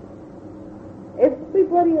doing it.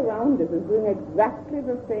 Everybody around us is doing exactly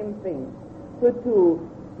the same thing. So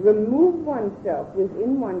to remove oneself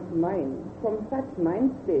within one's mind from such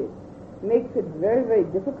mind state makes it very, very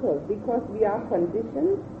difficult, because we are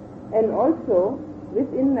conditioned, and also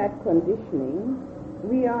within that conditioning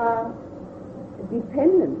we are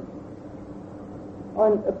dependent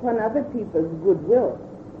upon other people's goodwill.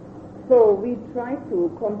 So we try to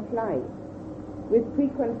comply with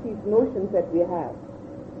preconceived notions that we have.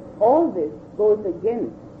 All this goes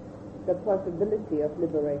against the possibility of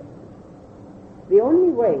liberation. The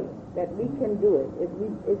only way that we can do it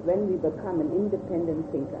is when we become an independent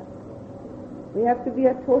thinker. We have to be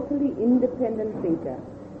a totally independent thinker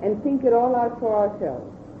and think it all out for ourselves.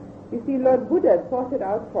 You see, Lord Buddha thought it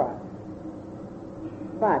out for us.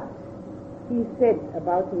 But he said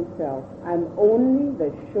about himself, I'm only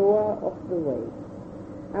the shower of the way.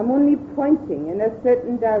 I'm only pointing in a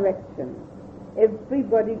certain direction.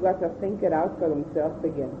 Everybody got to think it out for themselves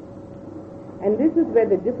again. And this is where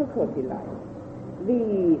the difficulty lies.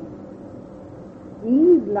 The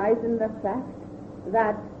ease lies in the fact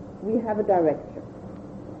that we have a direction.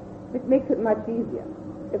 It makes it much easier.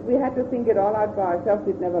 If we had to think it all out for ourselves,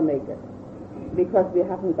 we'd never make it, because we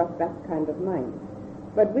haven't got that kind of mind.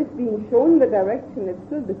 But with being shown the direction, it's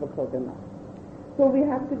still difficult enough. So we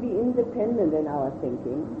have to be independent in our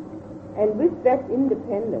thinking. And with that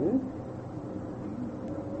independence,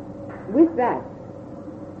 with that,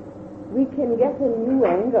 we can get a new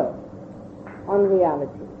angle on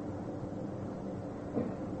reality.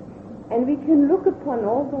 And we can look upon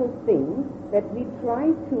all those things that we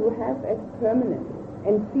try to have as permanent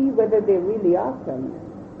and see whether they really are permanent.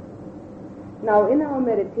 Now, in our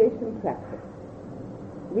meditation practice,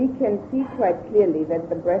 we can see quite clearly that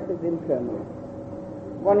the breath is impermanent.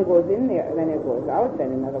 One goes in there, then it goes out,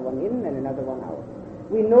 then another one in, then another one out.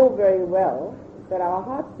 We know very well that our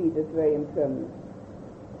heartbeat is very impermanent.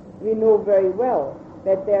 We know very well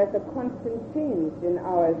that there's a constant change in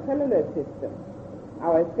our cellular system.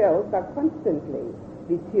 Our cells are constantly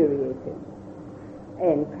deteriorating.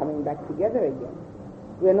 and coming back together again.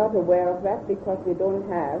 We're not aware of that because we don't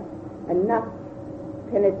have enough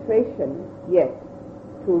penetration yet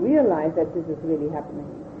to realize that this is really happening.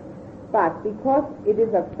 But because it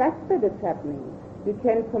is a fact that it's happening, you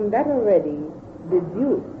can from that already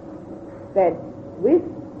deduce that with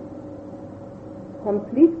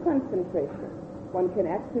complete concentration, one can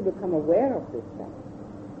actually become aware of this fact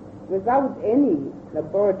without any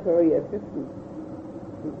laboratory assistance.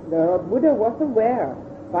 The Lord Buddha was aware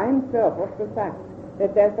by himself of the fact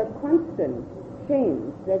that there's a constant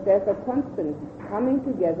change, that there's a constant coming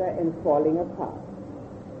together and falling apart.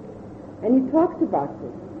 And he talked about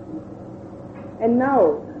this. And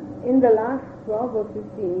now, in the last 12 or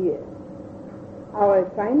 15 years, our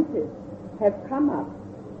scientists have come up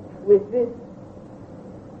with this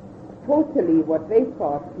totally what they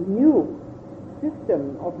thought new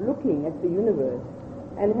system of looking at the universe,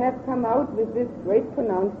 and have come out with this great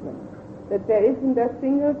pronouncement that there isn't a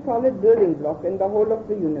single solid building block in the whole of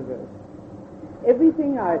the universe.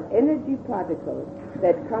 Everything are energy particles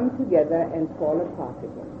that come together and fall apart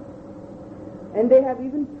again. And they have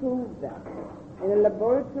even proved that in a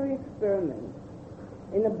laboratory experiment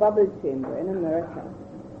in a bubble chamber in America,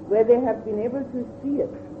 where they have been able to see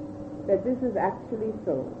it, that this is actually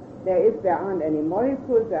so. There aren't any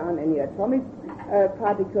molecules, there aren't any atomic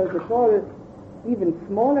particles. It's all even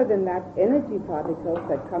smaller than that, energy particles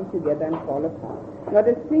that come together and fall apart. Not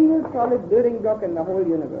a single solid building block in the whole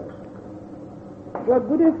universe. Well,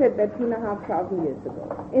 Buddha said that 2,500 years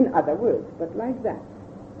ago. In other words, but like that.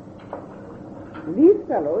 These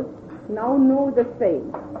fellows now know the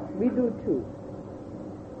same. We do too.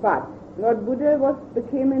 But Lord Buddha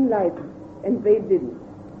became enlightened, and they didn't.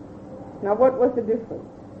 Now what was the difference?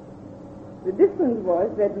 The difference was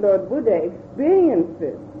that Lord Buddha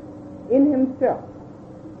experiences in himself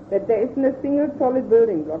that there isn't a single solid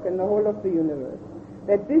building block in the whole of the universe.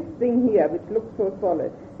 That this thing here, which looks so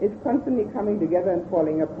solid, is constantly coming together and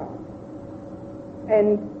falling apart.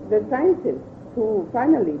 And the scientists who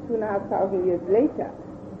finally, 2,500 years later,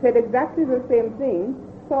 said exactly the same thing,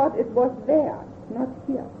 thought it was there, not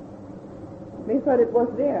here. They thought it was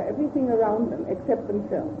there, everything around them, except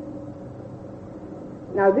themselves.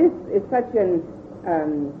 Now this is such an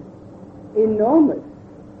enormous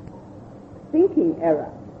thinking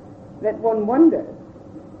error that one wonders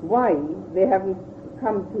why they haven't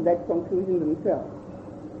come to that conclusion themselves.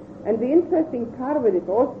 And the interesting part of it is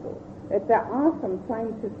also that there are some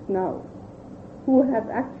scientists now who have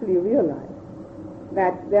actually realized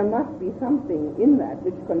that there must be something in that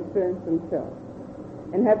which concerns themselves,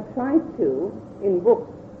 and have tried to, in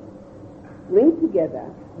books, bring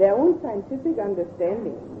together their own scientific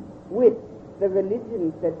understanding with the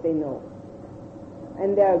religions that they know.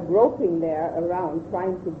 And they are groping there around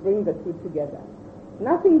trying to bring the two together.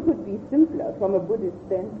 Nothing could be simpler from a Buddhist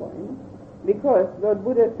standpoint, because Lord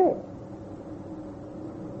Buddha said,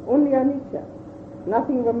 only anicca,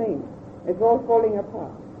 nothing remains. It's all falling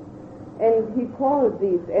apart. And he called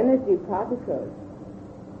these energy particles,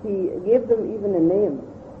 he gave them even a name,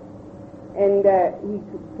 and he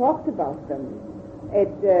talked about them at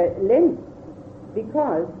length,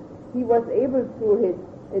 because he was able, through his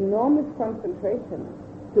enormous concentration,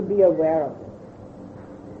 to be aware of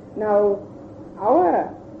it. Now,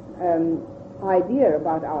 our idea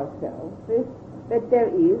about ourselves is that there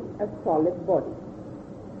is a solid body.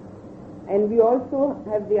 And we also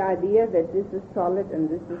have the idea that this is solid and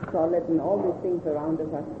this is solid and all the things around us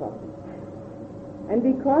are solid. And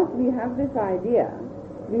because we have this idea,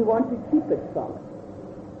 we want to keep it solid.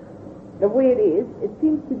 The way it is, it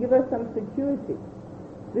seems to give us some security.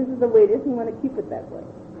 This is the way it is, and we want to keep it that way.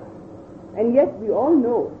 And yet we all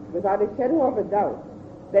know, without a shadow of a doubt,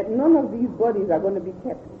 that none of these bodies are going to be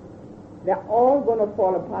kept. They're all going to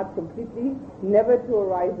fall apart completely, never to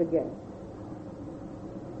arise again.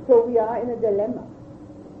 So we are in a dilemma.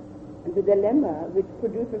 And the dilemma which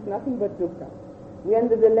produces nothing but dukkha. We are in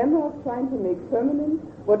the dilemma of trying to make permanent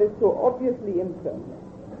what is so obviously impermanent.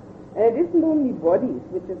 And it isn't only bodies,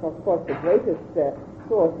 which is of course the greatest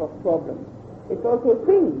source of problems. It's also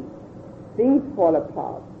things. Things fall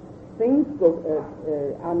apart. Things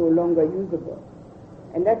are no longer usable.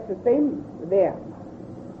 And that's the same there.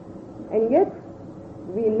 And yet,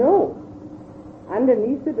 we know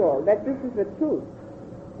underneath it all that this is the truth.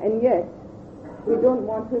 And yet, we don't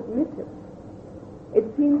want to admit it. It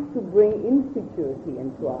seems to bring insecurity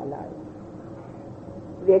into our lives.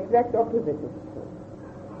 The exact opposite is true.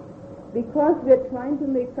 Because we're trying to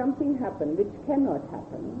make something happen which cannot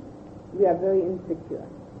happen, we are very insecure.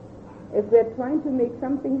 If we're trying to make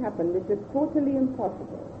something happen which is totally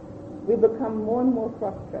impossible, we become more and more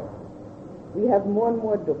frustrated. We have more and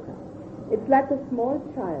more dukkha. It's like a small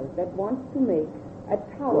child that wants to make a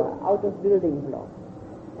tower out of building blocks.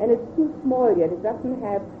 And it's too small yet. It doesn't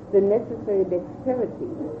have the necessary dexterity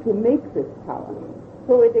to make this tower.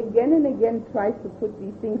 So it again and again tries to put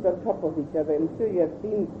these things on top of each other. I'm sure you have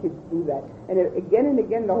seen kids do that. And again and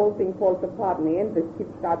again the whole thing falls apart. In the end the kid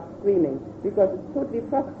starts screaming because it's totally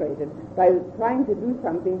frustrated by trying to do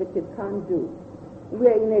something which it can't do.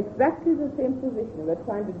 We're in exactly the same position. We're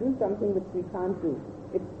trying to do something which we can't do.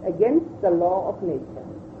 It's against the law of nature.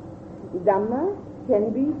 Dhamma can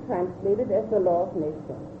be translated as the law of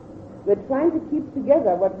nature. We're trying to keep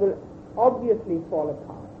together what will obviously fall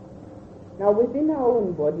apart. Now, within our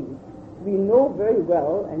own bodies, we know very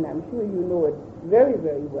well, and I'm sure you know it very,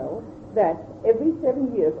 very well, that every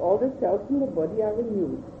 7 years all the cells in the body are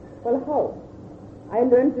renewed. Well, how? I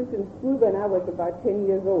learned this in school when I was about 10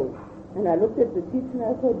 years old. And I looked at the teacher and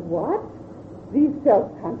I thought, what? These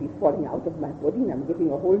cells can't be falling out of my body and I'm getting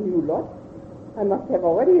a whole new lot. I must have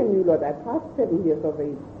already a new lot. I passed 7 years of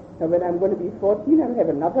age. Now when I'm going to be 14, I'll have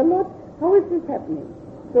another lot. How is this happening?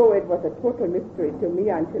 So it was a total mystery to me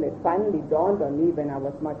until it finally dawned on me when I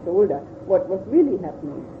was much older what was really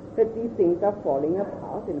happening. That these things are falling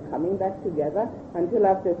apart and coming back together until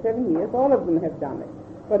after 7 years all of them have done it.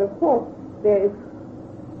 But of course there is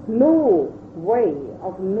no way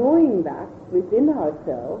of knowing that within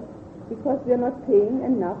ourselves because we are not paying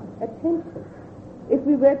enough attention. If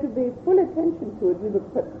we were to pay full attention to it, we would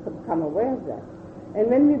become aware of that. And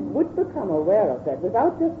when we would become aware of that,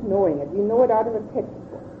 without just knowing it, we know it out of a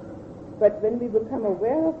textbook. But when we become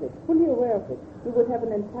aware of it, fully aware of it, we would have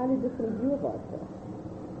an entirely different view of ourselves.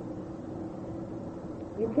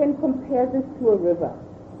 You can compare this to a river.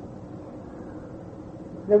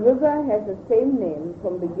 The river has the same name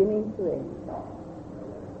from beginning to end.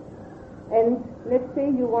 And let's say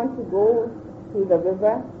you want to go to the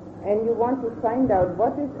river and you want to find out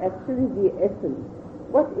what is actually the essence.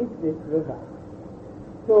 What is this river?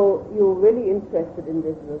 So you're really interested in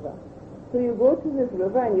this river. So you go to this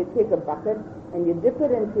river and you take a bucket and you dip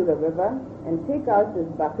it into the river and take out this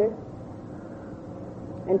bucket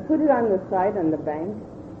and put it on the side, on the bank,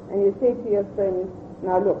 and you say to your friends,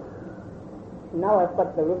 now look, now I've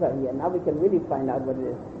got the river here, now we can really find out what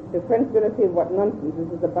it is. The friend's going to say, what nonsense, this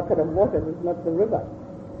is a bucket of water, this is not the river.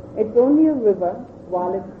 It's only a river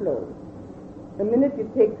while it flows. The minute you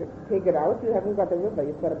take it out, you haven't got a river,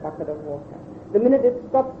 you've got a bucket of water. The minute it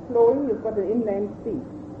stops flowing, you've got an inland sea.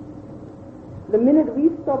 The minute we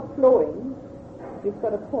stop flowing, you've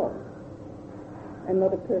got a corpse and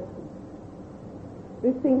not a person.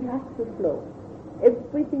 This thing has to flow.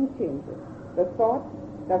 Everything changes. The thoughts,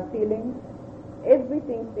 the feelings,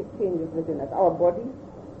 everything changes within us. Our body,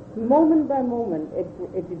 moment by moment, it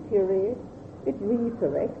deteriorates, it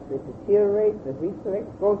resurrects, it deteriorates, it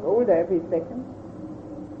resurrects, grows older every second,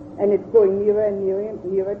 and it's going nearer and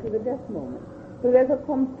nearer to the death moment. So there's a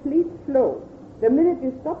complete flow. The minute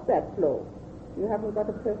you stop that flow, you haven't got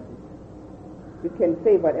a person. You can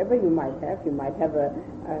say whatever you might have. You might have a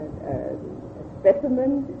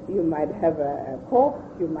specimen, you might have a corpse,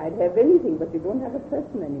 you might have anything, but you don't have a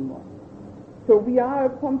person anymore. So we are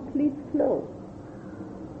a complete flow.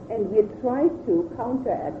 And we try to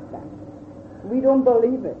counteract that. We don't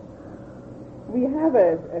believe it. We have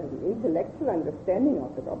an intellectual understanding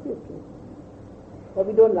of it, obviously. But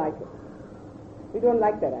we don't like it. We don't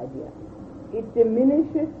like that idea. It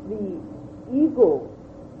diminishes the ego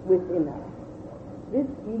within us. This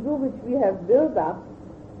ego which we have built up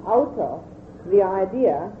out of the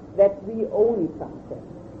idea that we own something.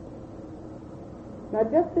 Now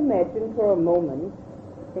just imagine for a moment,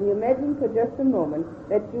 can you imagine for just a moment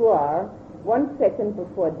that you are 1 second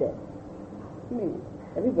before death? I mean,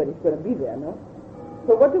 everybody's going to be there, no?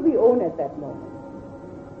 So what do we own at that moment?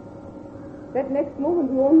 That next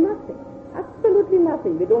moment we own nothing. Absolutely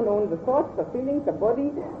nothing. We don't own the thoughts, the feelings, the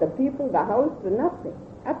body, the people, the house, the nothing.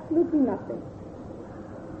 Absolutely nothing.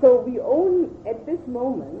 So we own at this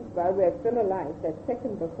moment, while we are still alive, that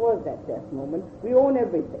second before that death moment, we own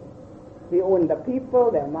everything. We own the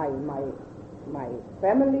people, my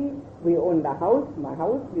family, we own the house, my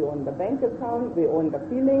house, we own the bank account, we own the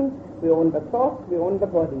feelings, we own the thoughts, we own the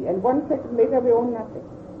body. And 1 second later we own nothing.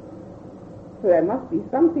 So there must be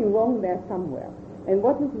something wrong there somewhere. And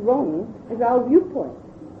what is wrong is our viewpoint.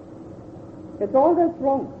 That's all that's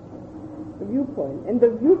wrong. The viewpoint. And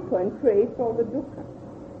the viewpoint creates all the dukkha.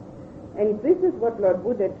 And this is what Lord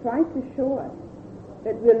Buddha tried to show us,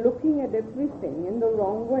 that we're looking at everything in the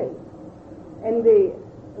wrong way. And the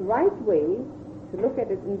right way, to look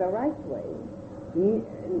at it in the right way,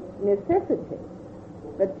 necessitates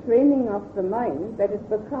the training of the mind that it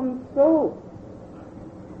becomes so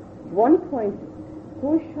one point,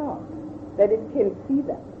 so sharp, that it can see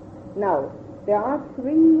that. Now, there are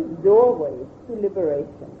three doorways to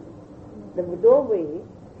liberation. The doorway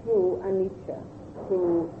through anicca,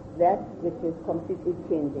 through that which is completely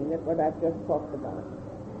changing. That's what I've just talked about.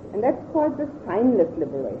 And that's called the signless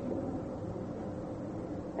liberation.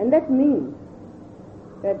 And that means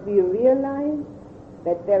that we realize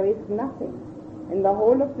that there is nothing in the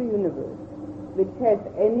whole of the universe which has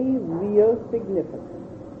any real significance.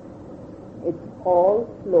 It's all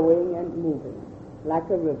flowing and moving like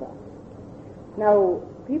a river. Now,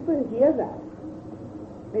 people hear that.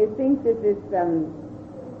 They think this is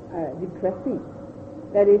depressing.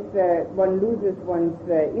 That is, one loses one's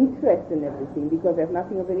interest in everything because there's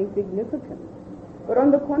nothing of any significance. But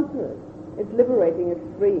on the contrary, it's liberating, it's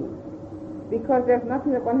freeing. Because there's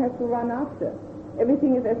nothing that one has to run after.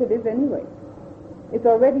 Everything is as it is anyway. It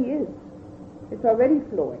already is. It's already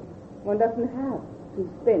flowing. One doesn't have to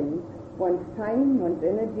spend one's time, one's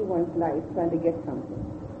energy, one's life trying to get something.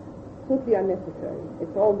 Totally unnecessary.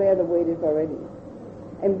 It's all there the way it is already.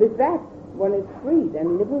 And with that, one is freed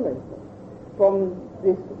and liberated from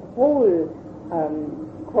this whole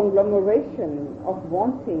conglomeration of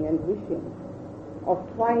wanting and wishing, of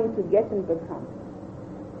trying to get and become.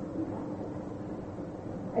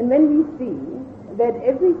 And when we see that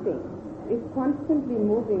everything is constantly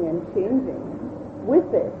moving and changing,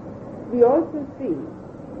 with it, we also see,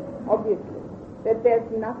 obviously, that there's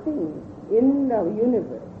nothing in the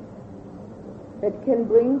universe that can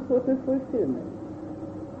bring total fulfillment,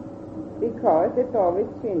 because it's always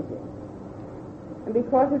changing. And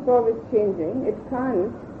because it's always changing, it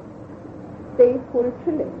can't stay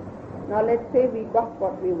fulfilling. Now let's say we got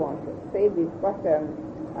what we wanted. Say we've got a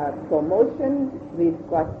promotion, we've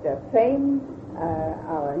got fame,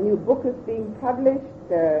 our new book is being published,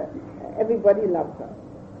 everybody loves us.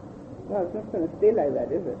 Well, it's not going to stay like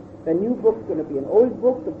that, is it? The new book's going to be an old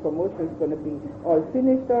book, the promotion's going to be all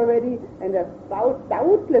finished already, and there's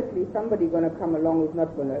doubtlessly somebody going to come along who's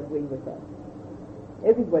not going to agree with us.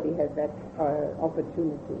 Everybody has that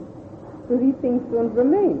opportunity. So these things don't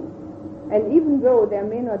remain. And even though there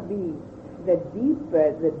may not be the deep,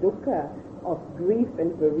 the dukkha of grief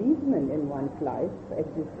and bereavement in one's life at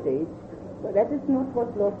this stage, but that is not what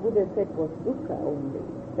Lord Buddha said was dukkha only.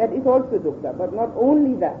 That is also dukkha, but not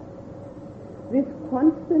only that. This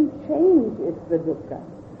constant change is the dukkha,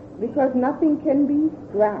 because nothing can be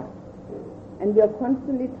grasped, and we are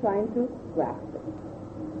constantly trying to grasp it.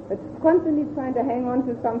 It's constantly trying to hang on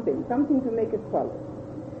to something to make it solid.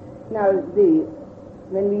 Now,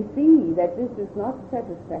 when we see that this is not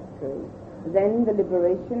satisfactory, then the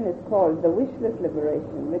liberation is called the wishless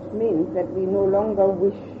liberation, which means that we no longer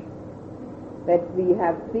wish, that we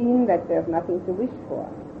have seen that there's nothing to wish for.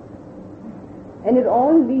 And it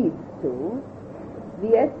all leads to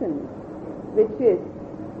the essence, which is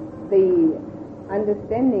the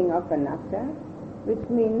understanding of anatta, which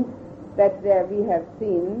means that there we have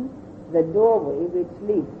seen the doorway which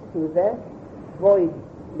leads to the void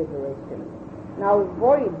liberation. Now,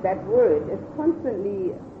 void, that word, is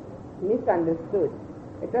constantly misunderstood.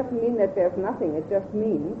 It doesn't mean that there's nothing. It just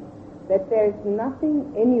means that there is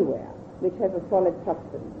nothing anywhere which has a solid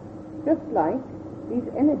substance. Just like these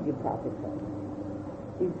energy particles.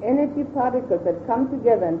 These energy particles that come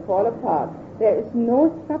together and fall apart, there is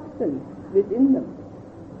no substance within them.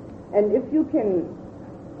 And if you can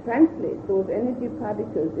translate those energy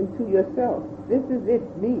particles into yourself, this is it,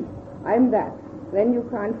 me, I'm that, then you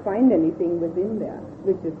can't find anything within there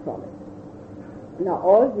which is solid. Now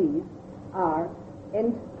all these are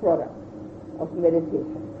end products of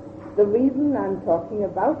meditation. The reason I'm talking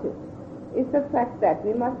about it is the fact that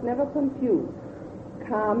we must never confuse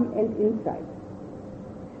calm and insight.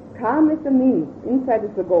 Calm is the means, insight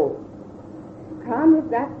is the goal. Calm is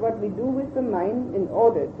that what we do with the mind in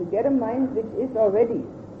order to get a mind which is already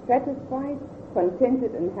satisfied,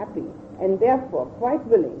 contented and happy, and therefore quite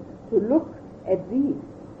willing to look at these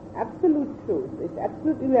absolute truth, this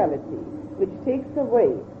absolute reality, which takes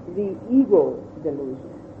away the ego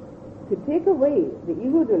delusion. To take away the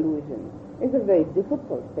ego delusion is a very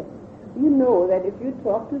difficult thing. You know that if you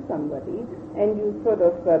talk to somebody and you sort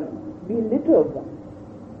of belittle them,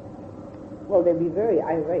 well, they'll be very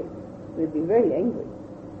irate, they'll be very angry,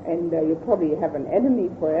 and you'll probably have an enemy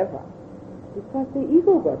forever, because the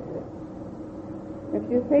ego got hurt. If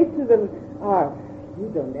you say to them,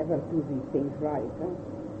 you don't ever do these things right, huh?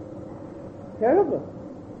 Terrible.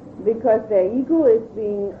 Because their ego is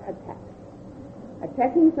being attacked.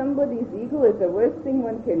 Attacking somebody's ego is the worst thing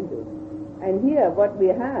one can do. And here, what we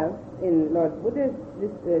have in Lord Buddha's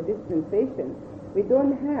dispensation, we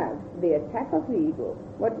don't have the attack of the ego.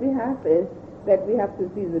 What we have is that we have to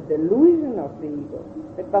see the delusion of the ego,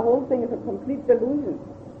 that the whole thing is a complete delusion,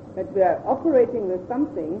 that we are operating with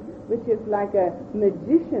something which is like a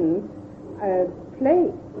magician's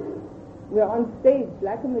play. We're on stage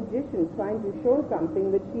like a magician trying to show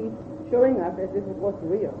something which he's showing us as if it was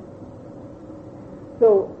real.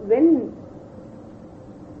 So when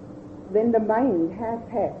the mind has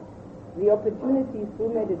had the opportunity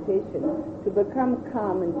through meditation to become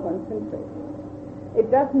calm and concentrate, it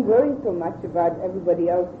doesn't worry so much about everybody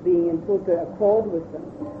else being in total accord with them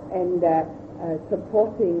and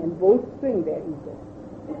supporting and bolstering their ego.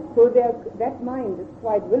 So that mind is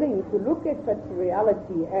quite willing to look at such a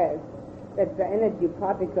reality as that the energy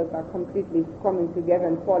particles are completely coming together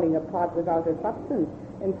and falling apart without a substance,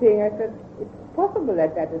 and saying that it's possible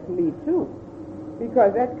that that is me too,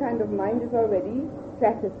 because that kind of mind is already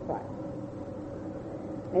satisfied.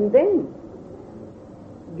 And then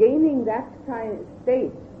gaining that kind of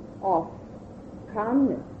state of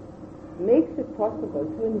calmness makes it possible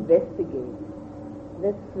to investigate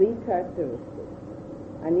the three characteristics,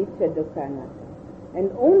 anicca, dukkha, anatta. And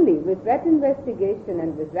only with that investigation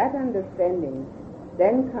and with that understanding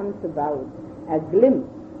then comes about a glimpse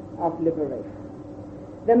of liberation.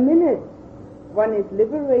 The minute one is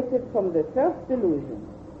liberated from the self-delusion,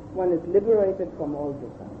 one is liberated from all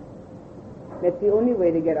dukkha. That's the only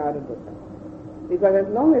way to get out of dukkha. Because as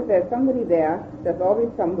long as there's somebody there, there's always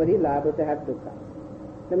somebody liable to have dukkha.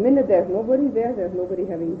 The minute there's nobody there, there's nobody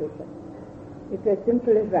having dukkha. It's as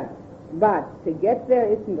simple as that. But to get there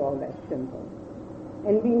isn't all that simple.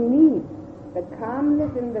 And we need the calmness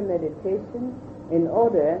in the meditation in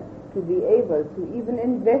order to be able to even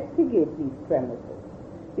investigate these premises.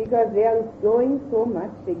 Because they are going so much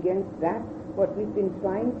against that, what we've been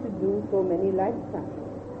trying to do so many lifetimes.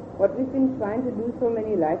 What we've been trying to do so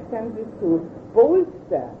many lifetimes is to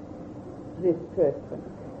bolster this person.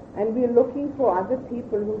 And we're looking for other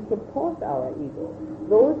people who support our ego.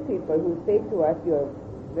 Those people who say to us, you're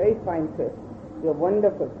a very fine person, you're a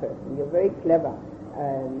wonderful person, you're very clever,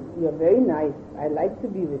 you're very nice, I like to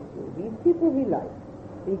be with you. These people we like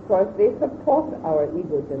because they support our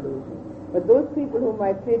ego delusion. But those people who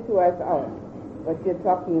might say to us, oh, what you're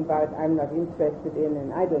talking about I'm not interested in,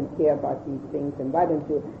 and I don't care about these things, and why don't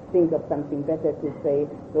you think of something better to say,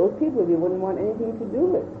 those people we wouldn't want anything to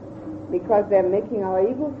do with, because they're making our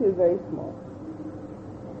ego feel very small.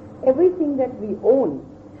 Everything that we own,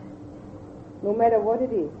 no matter what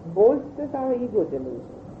it is, bolsters our ego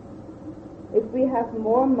delusion. If we have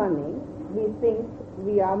more money, we think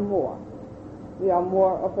we are more. We are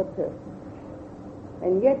more of a person.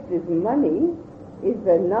 And yet this money is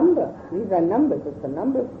a number. These are numbers. It's a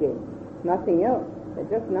numbers game. Nothing else.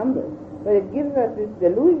 They're just numbers. But it gives us this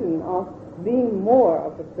delusion of being more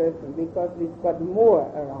of a person because we've got more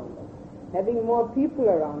around us. Having more people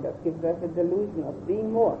around us gives us a delusion of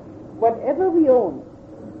being more. Whatever we own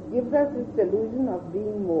gives us this delusion of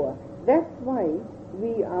being more. That's why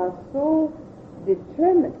we are so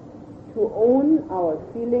determined to own our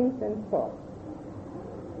feelings and thoughts.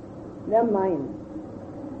 They're mine.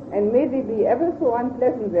 And may they be ever so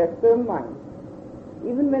unpleasant, they're still mine.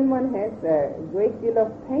 Even when one has a great deal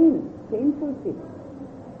of painful feelings,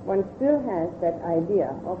 one still has that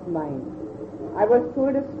idea of mine. I was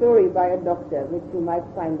told a story by a doctor which you might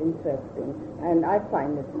find interesting, and I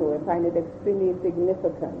find it so. I find it extremely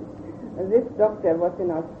significant. This doctor was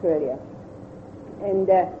in Australia,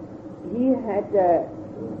 and he had a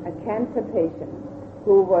cancer patient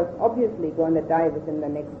who was obviously going to die within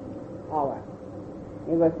the next hour.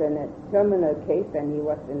 He was in a terminal case, and he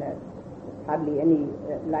was in hardly any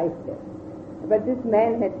life there. But this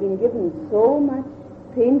man had been given so much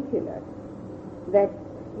painkillers that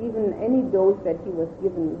even any dose that he was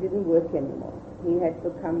given didn't work anymore. He had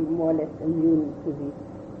become more or less immune to these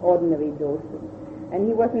ordinary doses. And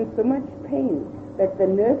he was in so much pain that the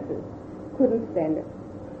nurses couldn't stand it.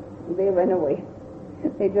 They ran away.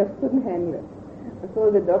 They just couldn't handle it. So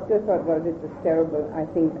the doctor thought, well, this is terrible. I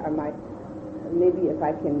think I might, maybe if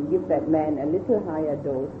I can give that man a little higher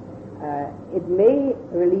dose, it may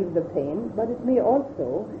relieve the pain, but it may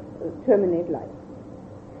also terminate life.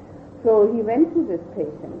 So he went to this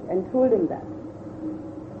patient and told him that.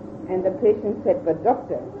 And the patient said, but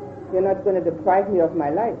doctor, you're not going to deprive me of my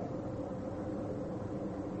life.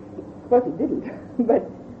 Of course he didn't, but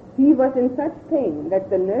he was in such pain that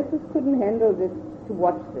the nurses couldn't handle this, to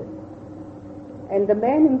watch this. And the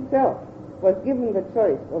man himself was given the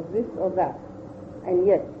choice of this or that. And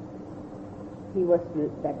yet,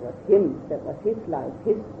 that was him, that was his life,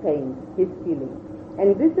 his pain, his feeling.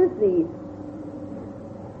 And this is the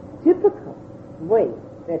typical way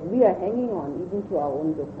that we are hanging on even to our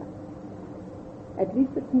own dukkha. At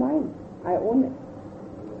least it's mine. I own it.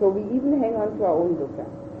 So we even hang on to our own dukkha.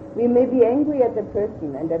 We may be angry at the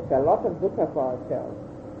person, and that's a lot of dukkha for ourselves.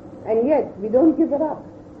 And yet, we don't give it up,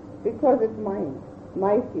 because it's mine,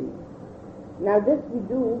 my feeling. Now this we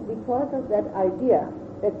do because of that idea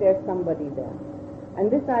that there's somebody there.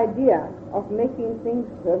 And this idea of making things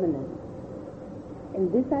permanent.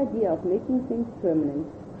 And this idea of making things permanent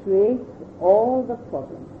creates all the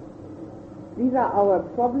problems. These are our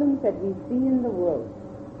problems that we see in the world.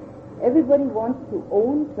 Everybody wants to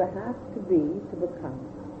own, to have, to be, to become.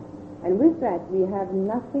 And with that, we have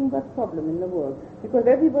nothing but problem in the world, because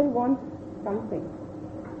everybody wants something.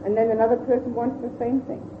 And then another person wants the same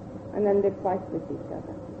thing. And then they fight with each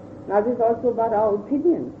other. Now this is also about our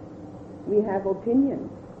opinions. We have opinions.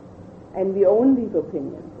 And we own these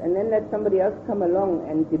opinions. And then let somebody else come along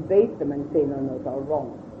and debate them and say, no, it's all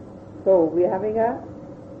wrong. So we're having a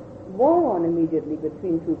war on immediately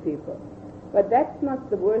between two people. But that's not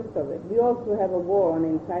the worst of it. We also have a war on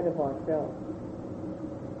inside of ourselves.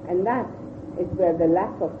 And that is where the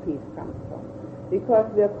lack of peace comes from. Because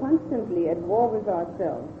we are constantly at war with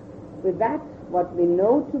ourselves, with that what we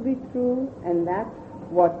know to be true, and that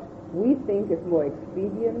what we think is more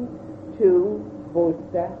expedient to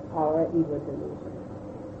bolster our ego delusion.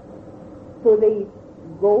 So the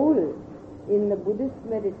goal in the Buddhist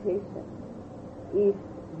meditation is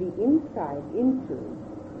the insight into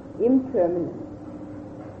impermanence.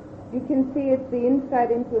 You can see it's the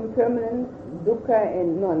insight into impermanence, dukkha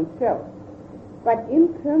and non-self. But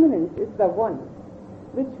impermanence is the one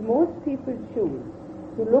which most people choose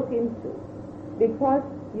to look into, because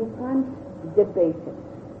you can't debate it.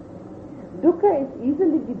 Dukkha is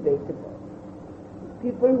easily debatable.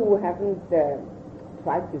 People who haven't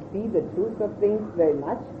tried to see the truth of things very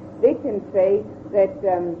much, they can say that,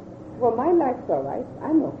 well, my life's all right,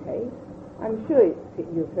 I'm okay. I'm sure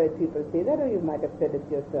you've heard people say that, or you might have said it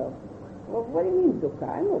yourself. Well, what do you mean,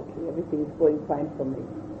 dukkha? I'm okay, everything's going fine for me.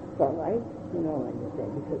 It's all right, you know, and you say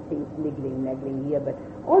little things niggling, nagging here, but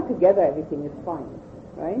altogether everything is fine,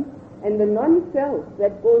 right? And the non-self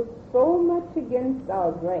that goes so much against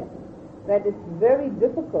our brain that it's very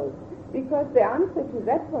difficult, because the answer to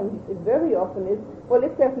that one very often is, well,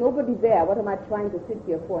 if there's nobody there, what am I trying to sit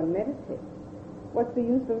here for and meditate? What's the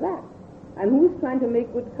use of that? And who's trying to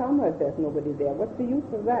make good karma if there's nobody there? What's the use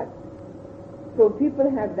of that? So people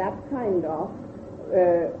have that kind of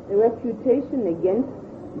refutation against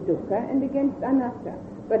dukkha and against anatta.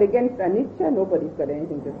 But against anicca, nobody's got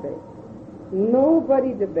anything to say.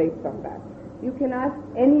 Nobody debates on that. You can ask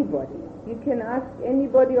anybody. You can ask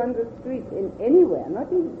anybody on the street, in anywhere, not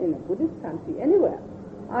even in a Buddhist country, anywhere.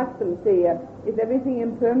 Ask them, say, is everything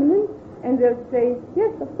impermanent? And they'll say,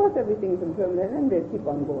 yes, of course everything's impermanent, and they'll keep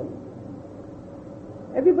on going.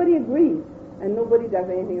 Everybody agrees, and nobody does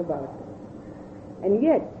anything about it. And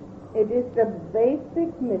yet, it is the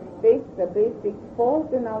basic mistake, the basic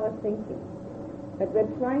fault in our thinking, that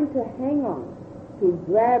we're trying to hang on, to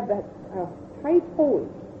grab a tight hold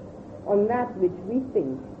on that which we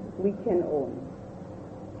think we can own.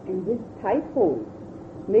 And this tight hold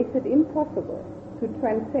makes it impossible to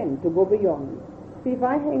transcend, to go beyond. See, if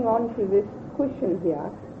I hang on to this cushion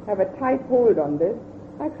here, have a tight hold on this,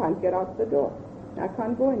 I can't get out the door. I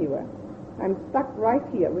can't go anywhere. I'm stuck right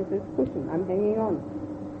here with this cushion. I'm hanging on.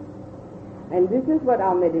 And this is what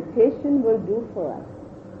our meditation will do for us.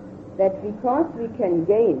 That because we can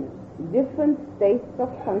gain different states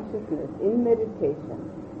of consciousness in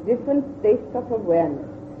meditation, different states of awareness,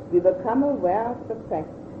 we become aware of the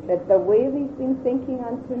fact that the way we've been thinking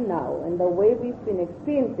until now and the way we've been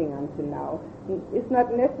experiencing until now is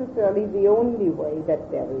not necessarily the only way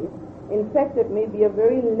that there is. In fact, it may be a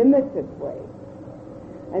very limited way.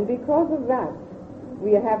 And because of that,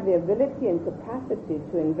 we have the ability and capacity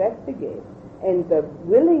to investigate and the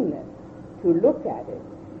willingness to look at it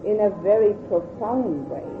in a very profound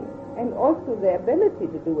way, and also the ability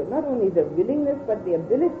to do it. Not only the willingness, but the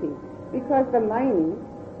ability, because the mind,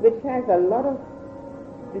 which has a lot of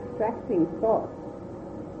distracting thoughts,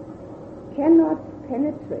 cannot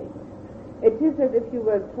penetrate. It is as if you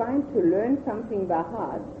were trying to learn something by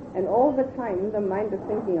heart, and all the time the mind is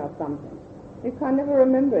thinking of something. You can never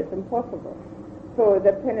remember, it's impossible. So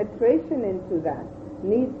the penetration into that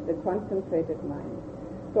needs the concentrated mind.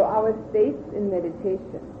 So our states in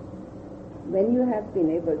meditation, when you have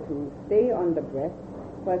been able to stay on the breath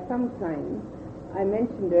for some time, I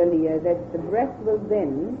mentioned earlier that the breath will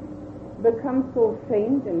then become so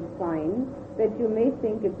faint and fine that you may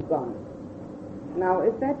think it's gone. Now,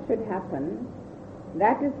 if that should happen,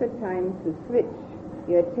 that is the time to switch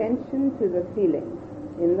your attention to the feelings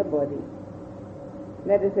in the body.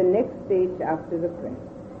 That is the next stage after the breath.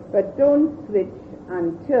 But don't switch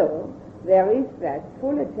until there is that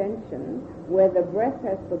full attention where the breath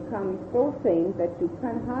has become so faint that you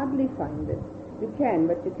can hardly find it. You can,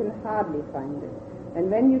 but you can hardly find it. And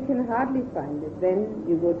when you can hardly find it, then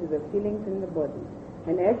you go to the feelings in the body.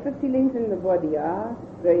 And as the feelings in the body are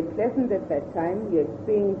very pleasant at that time, you're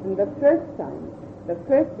experiencing the first time, the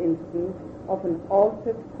first instance of an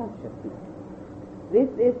altered consciousness. This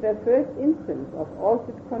is the first instance of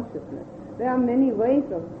altered consciousness. There are many ways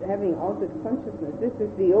of having altered consciousness. This is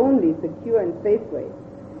the only secure and safe way,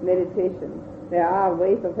 meditation. There are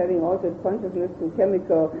ways of having altered consciousness through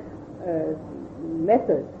chemical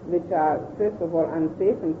methods, which are, first of all,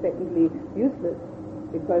 unsafe and secondly, useless,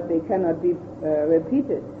 because they cannot be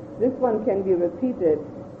repeated. This one can be repeated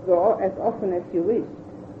as often as you wish,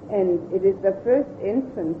 and it is the first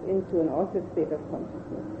entrance into an altered state of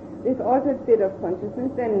consciousness. This altered state of consciousness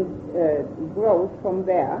then goes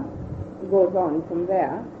on from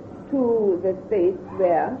there to the state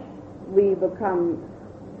where we become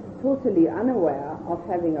totally unaware of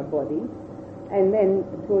having a body, and then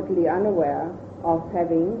totally unaware of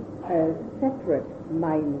having a separate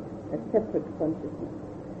mind, a separate consciousness.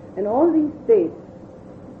 And all these states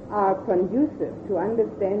are conducive to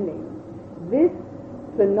understanding this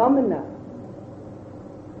phenomena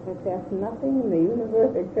that there's nothing in the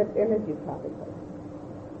universe except energy particles.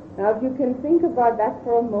 Now, if you can think about that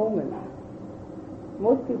for a moment,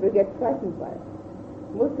 most people get frightened by it.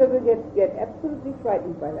 Most people get absolutely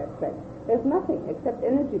frightened by that fact. There's nothing except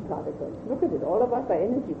energy particles. Look at it, all of us are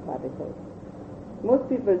energy particles. Most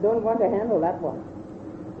people don't want to handle that one.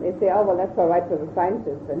 They say, oh, well, that's all right for the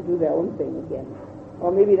scientists and do their own thing again. Or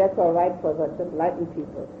maybe that's all right for the enlightened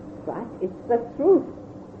people. But it's the truth.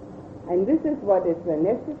 And this is what is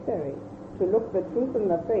necessary, to look the truth in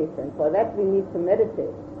the face. And for that we need to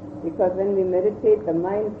meditate. Because when we meditate, the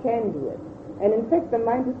mind can do it. And in fact, the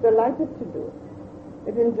mind is delighted to do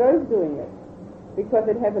it. It enjoys doing it. Because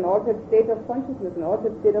it has an altered state of consciousness, an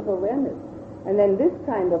altered state of awareness. And then this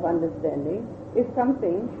kind of understanding is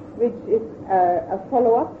something which is a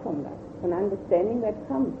follow-up from that, an understanding that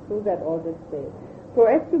comes through that altered state. So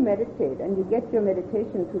as you meditate, and you get your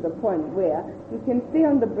meditation to the point where you can stay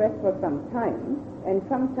on the breath for some time, and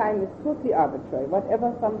some time is totally arbitrary,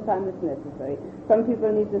 whatever some time is necessary. Some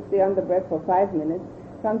people need to stay on the breath for 5 minutes,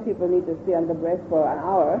 some people need to stay on the breath for an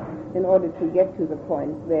hour in order to get to the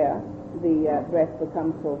point where the breath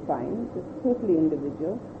becomes so fine. It's totally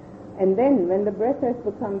individual. And then when the breath has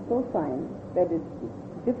become so fine that it's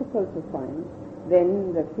difficult to find,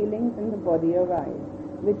 then the feelings in the body arise,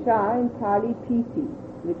 which are entirely piti,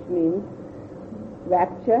 which means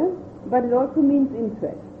rapture, but it also means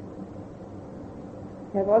interest.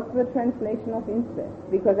 Have also a translation of interest,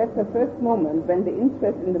 because that's the first moment when the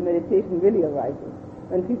interest in the meditation really arises,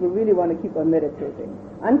 when people really want to keep on meditating.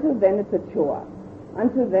 Until then it's a chore.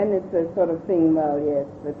 Until then it's a sort of thing, well, yes,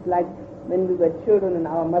 it's like when we were children and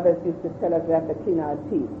our mothers used to tell us we have to clean our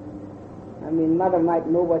teeth. I mean, mother might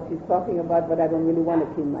know what she's talking about, but I don't really want to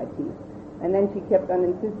clean my teeth. And then she kept on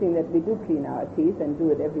insisting that we do clean our teeth and do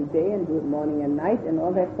it every day and do it morning and night and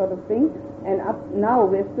all that sort of thing. And up now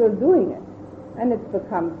we're still doing it. And it's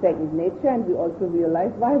become second nature, and we also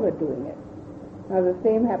realize why we're doing it. Now the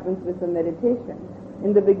same happens with the meditation.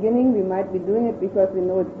 In the beginning we might be doing it because we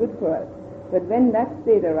know it's good for us. But when that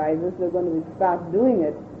state arises, we're going to start doing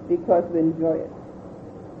it because we enjoy it.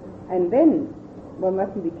 And then one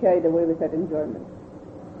mustn't be carried away with that enjoyment.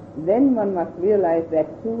 Then one must realize that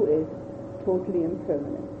too is totally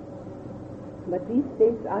impermanent. But these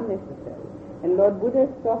states are necessary. And Lord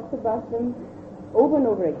Buddha has talked about them over and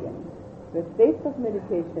over again. The states of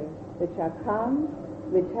meditation which are calm,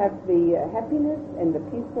 which have the happiness and the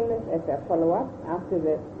peacefulness as their follow-up. After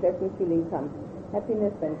the pleasant feeling comes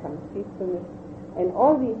happiness, then comes peacefulness. And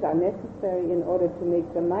all these are necessary in order to make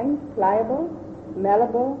the mind pliable,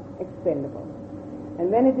 malleable, expandable.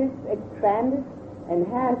 And when it is expanded and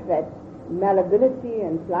has that malleability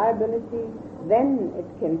and pliability, then it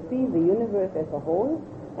can see the universe as a whole,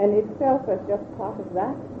 and itself as just part of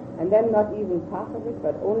that, and then not even part of it,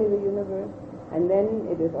 but only the universe. And then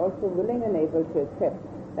it is also willing and able to accept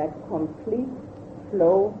that complete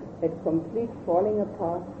flow, that complete falling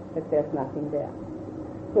apart, that there's nothing there.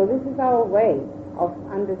 So this is our way of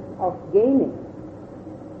gaining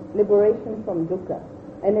liberation from dukkha.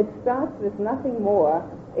 And it starts with nothing more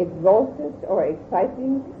exalted or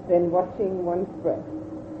exciting than watching one's breath.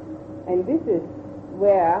 And this is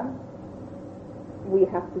where we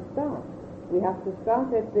have to start. We have to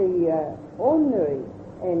start at the ordinary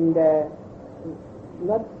and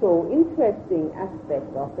not so interesting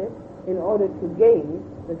aspect of it in order to gain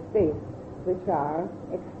the states which are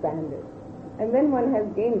expanded. And when one has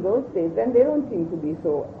gained those states, then they don't seem to be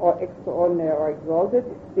so extraordinary or exalted.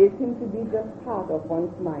 They seem to be just part of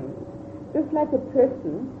one's mind. Just like a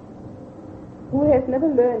person who has never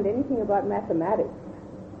learned anything about mathematics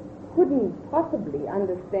couldn't possibly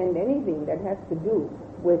understand anything that has to do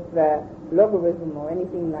with logarithm or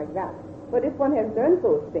anything like that. But if one has learned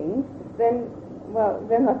those things, then, well,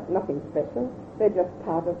 they're nothing special. They're just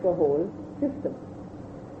part of the whole system.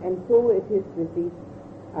 And so it is with these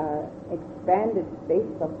expanded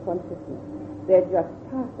states of consciousness. They're just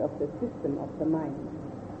part of the system of the mind.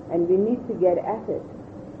 And we need to get at it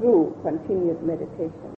through continued meditation.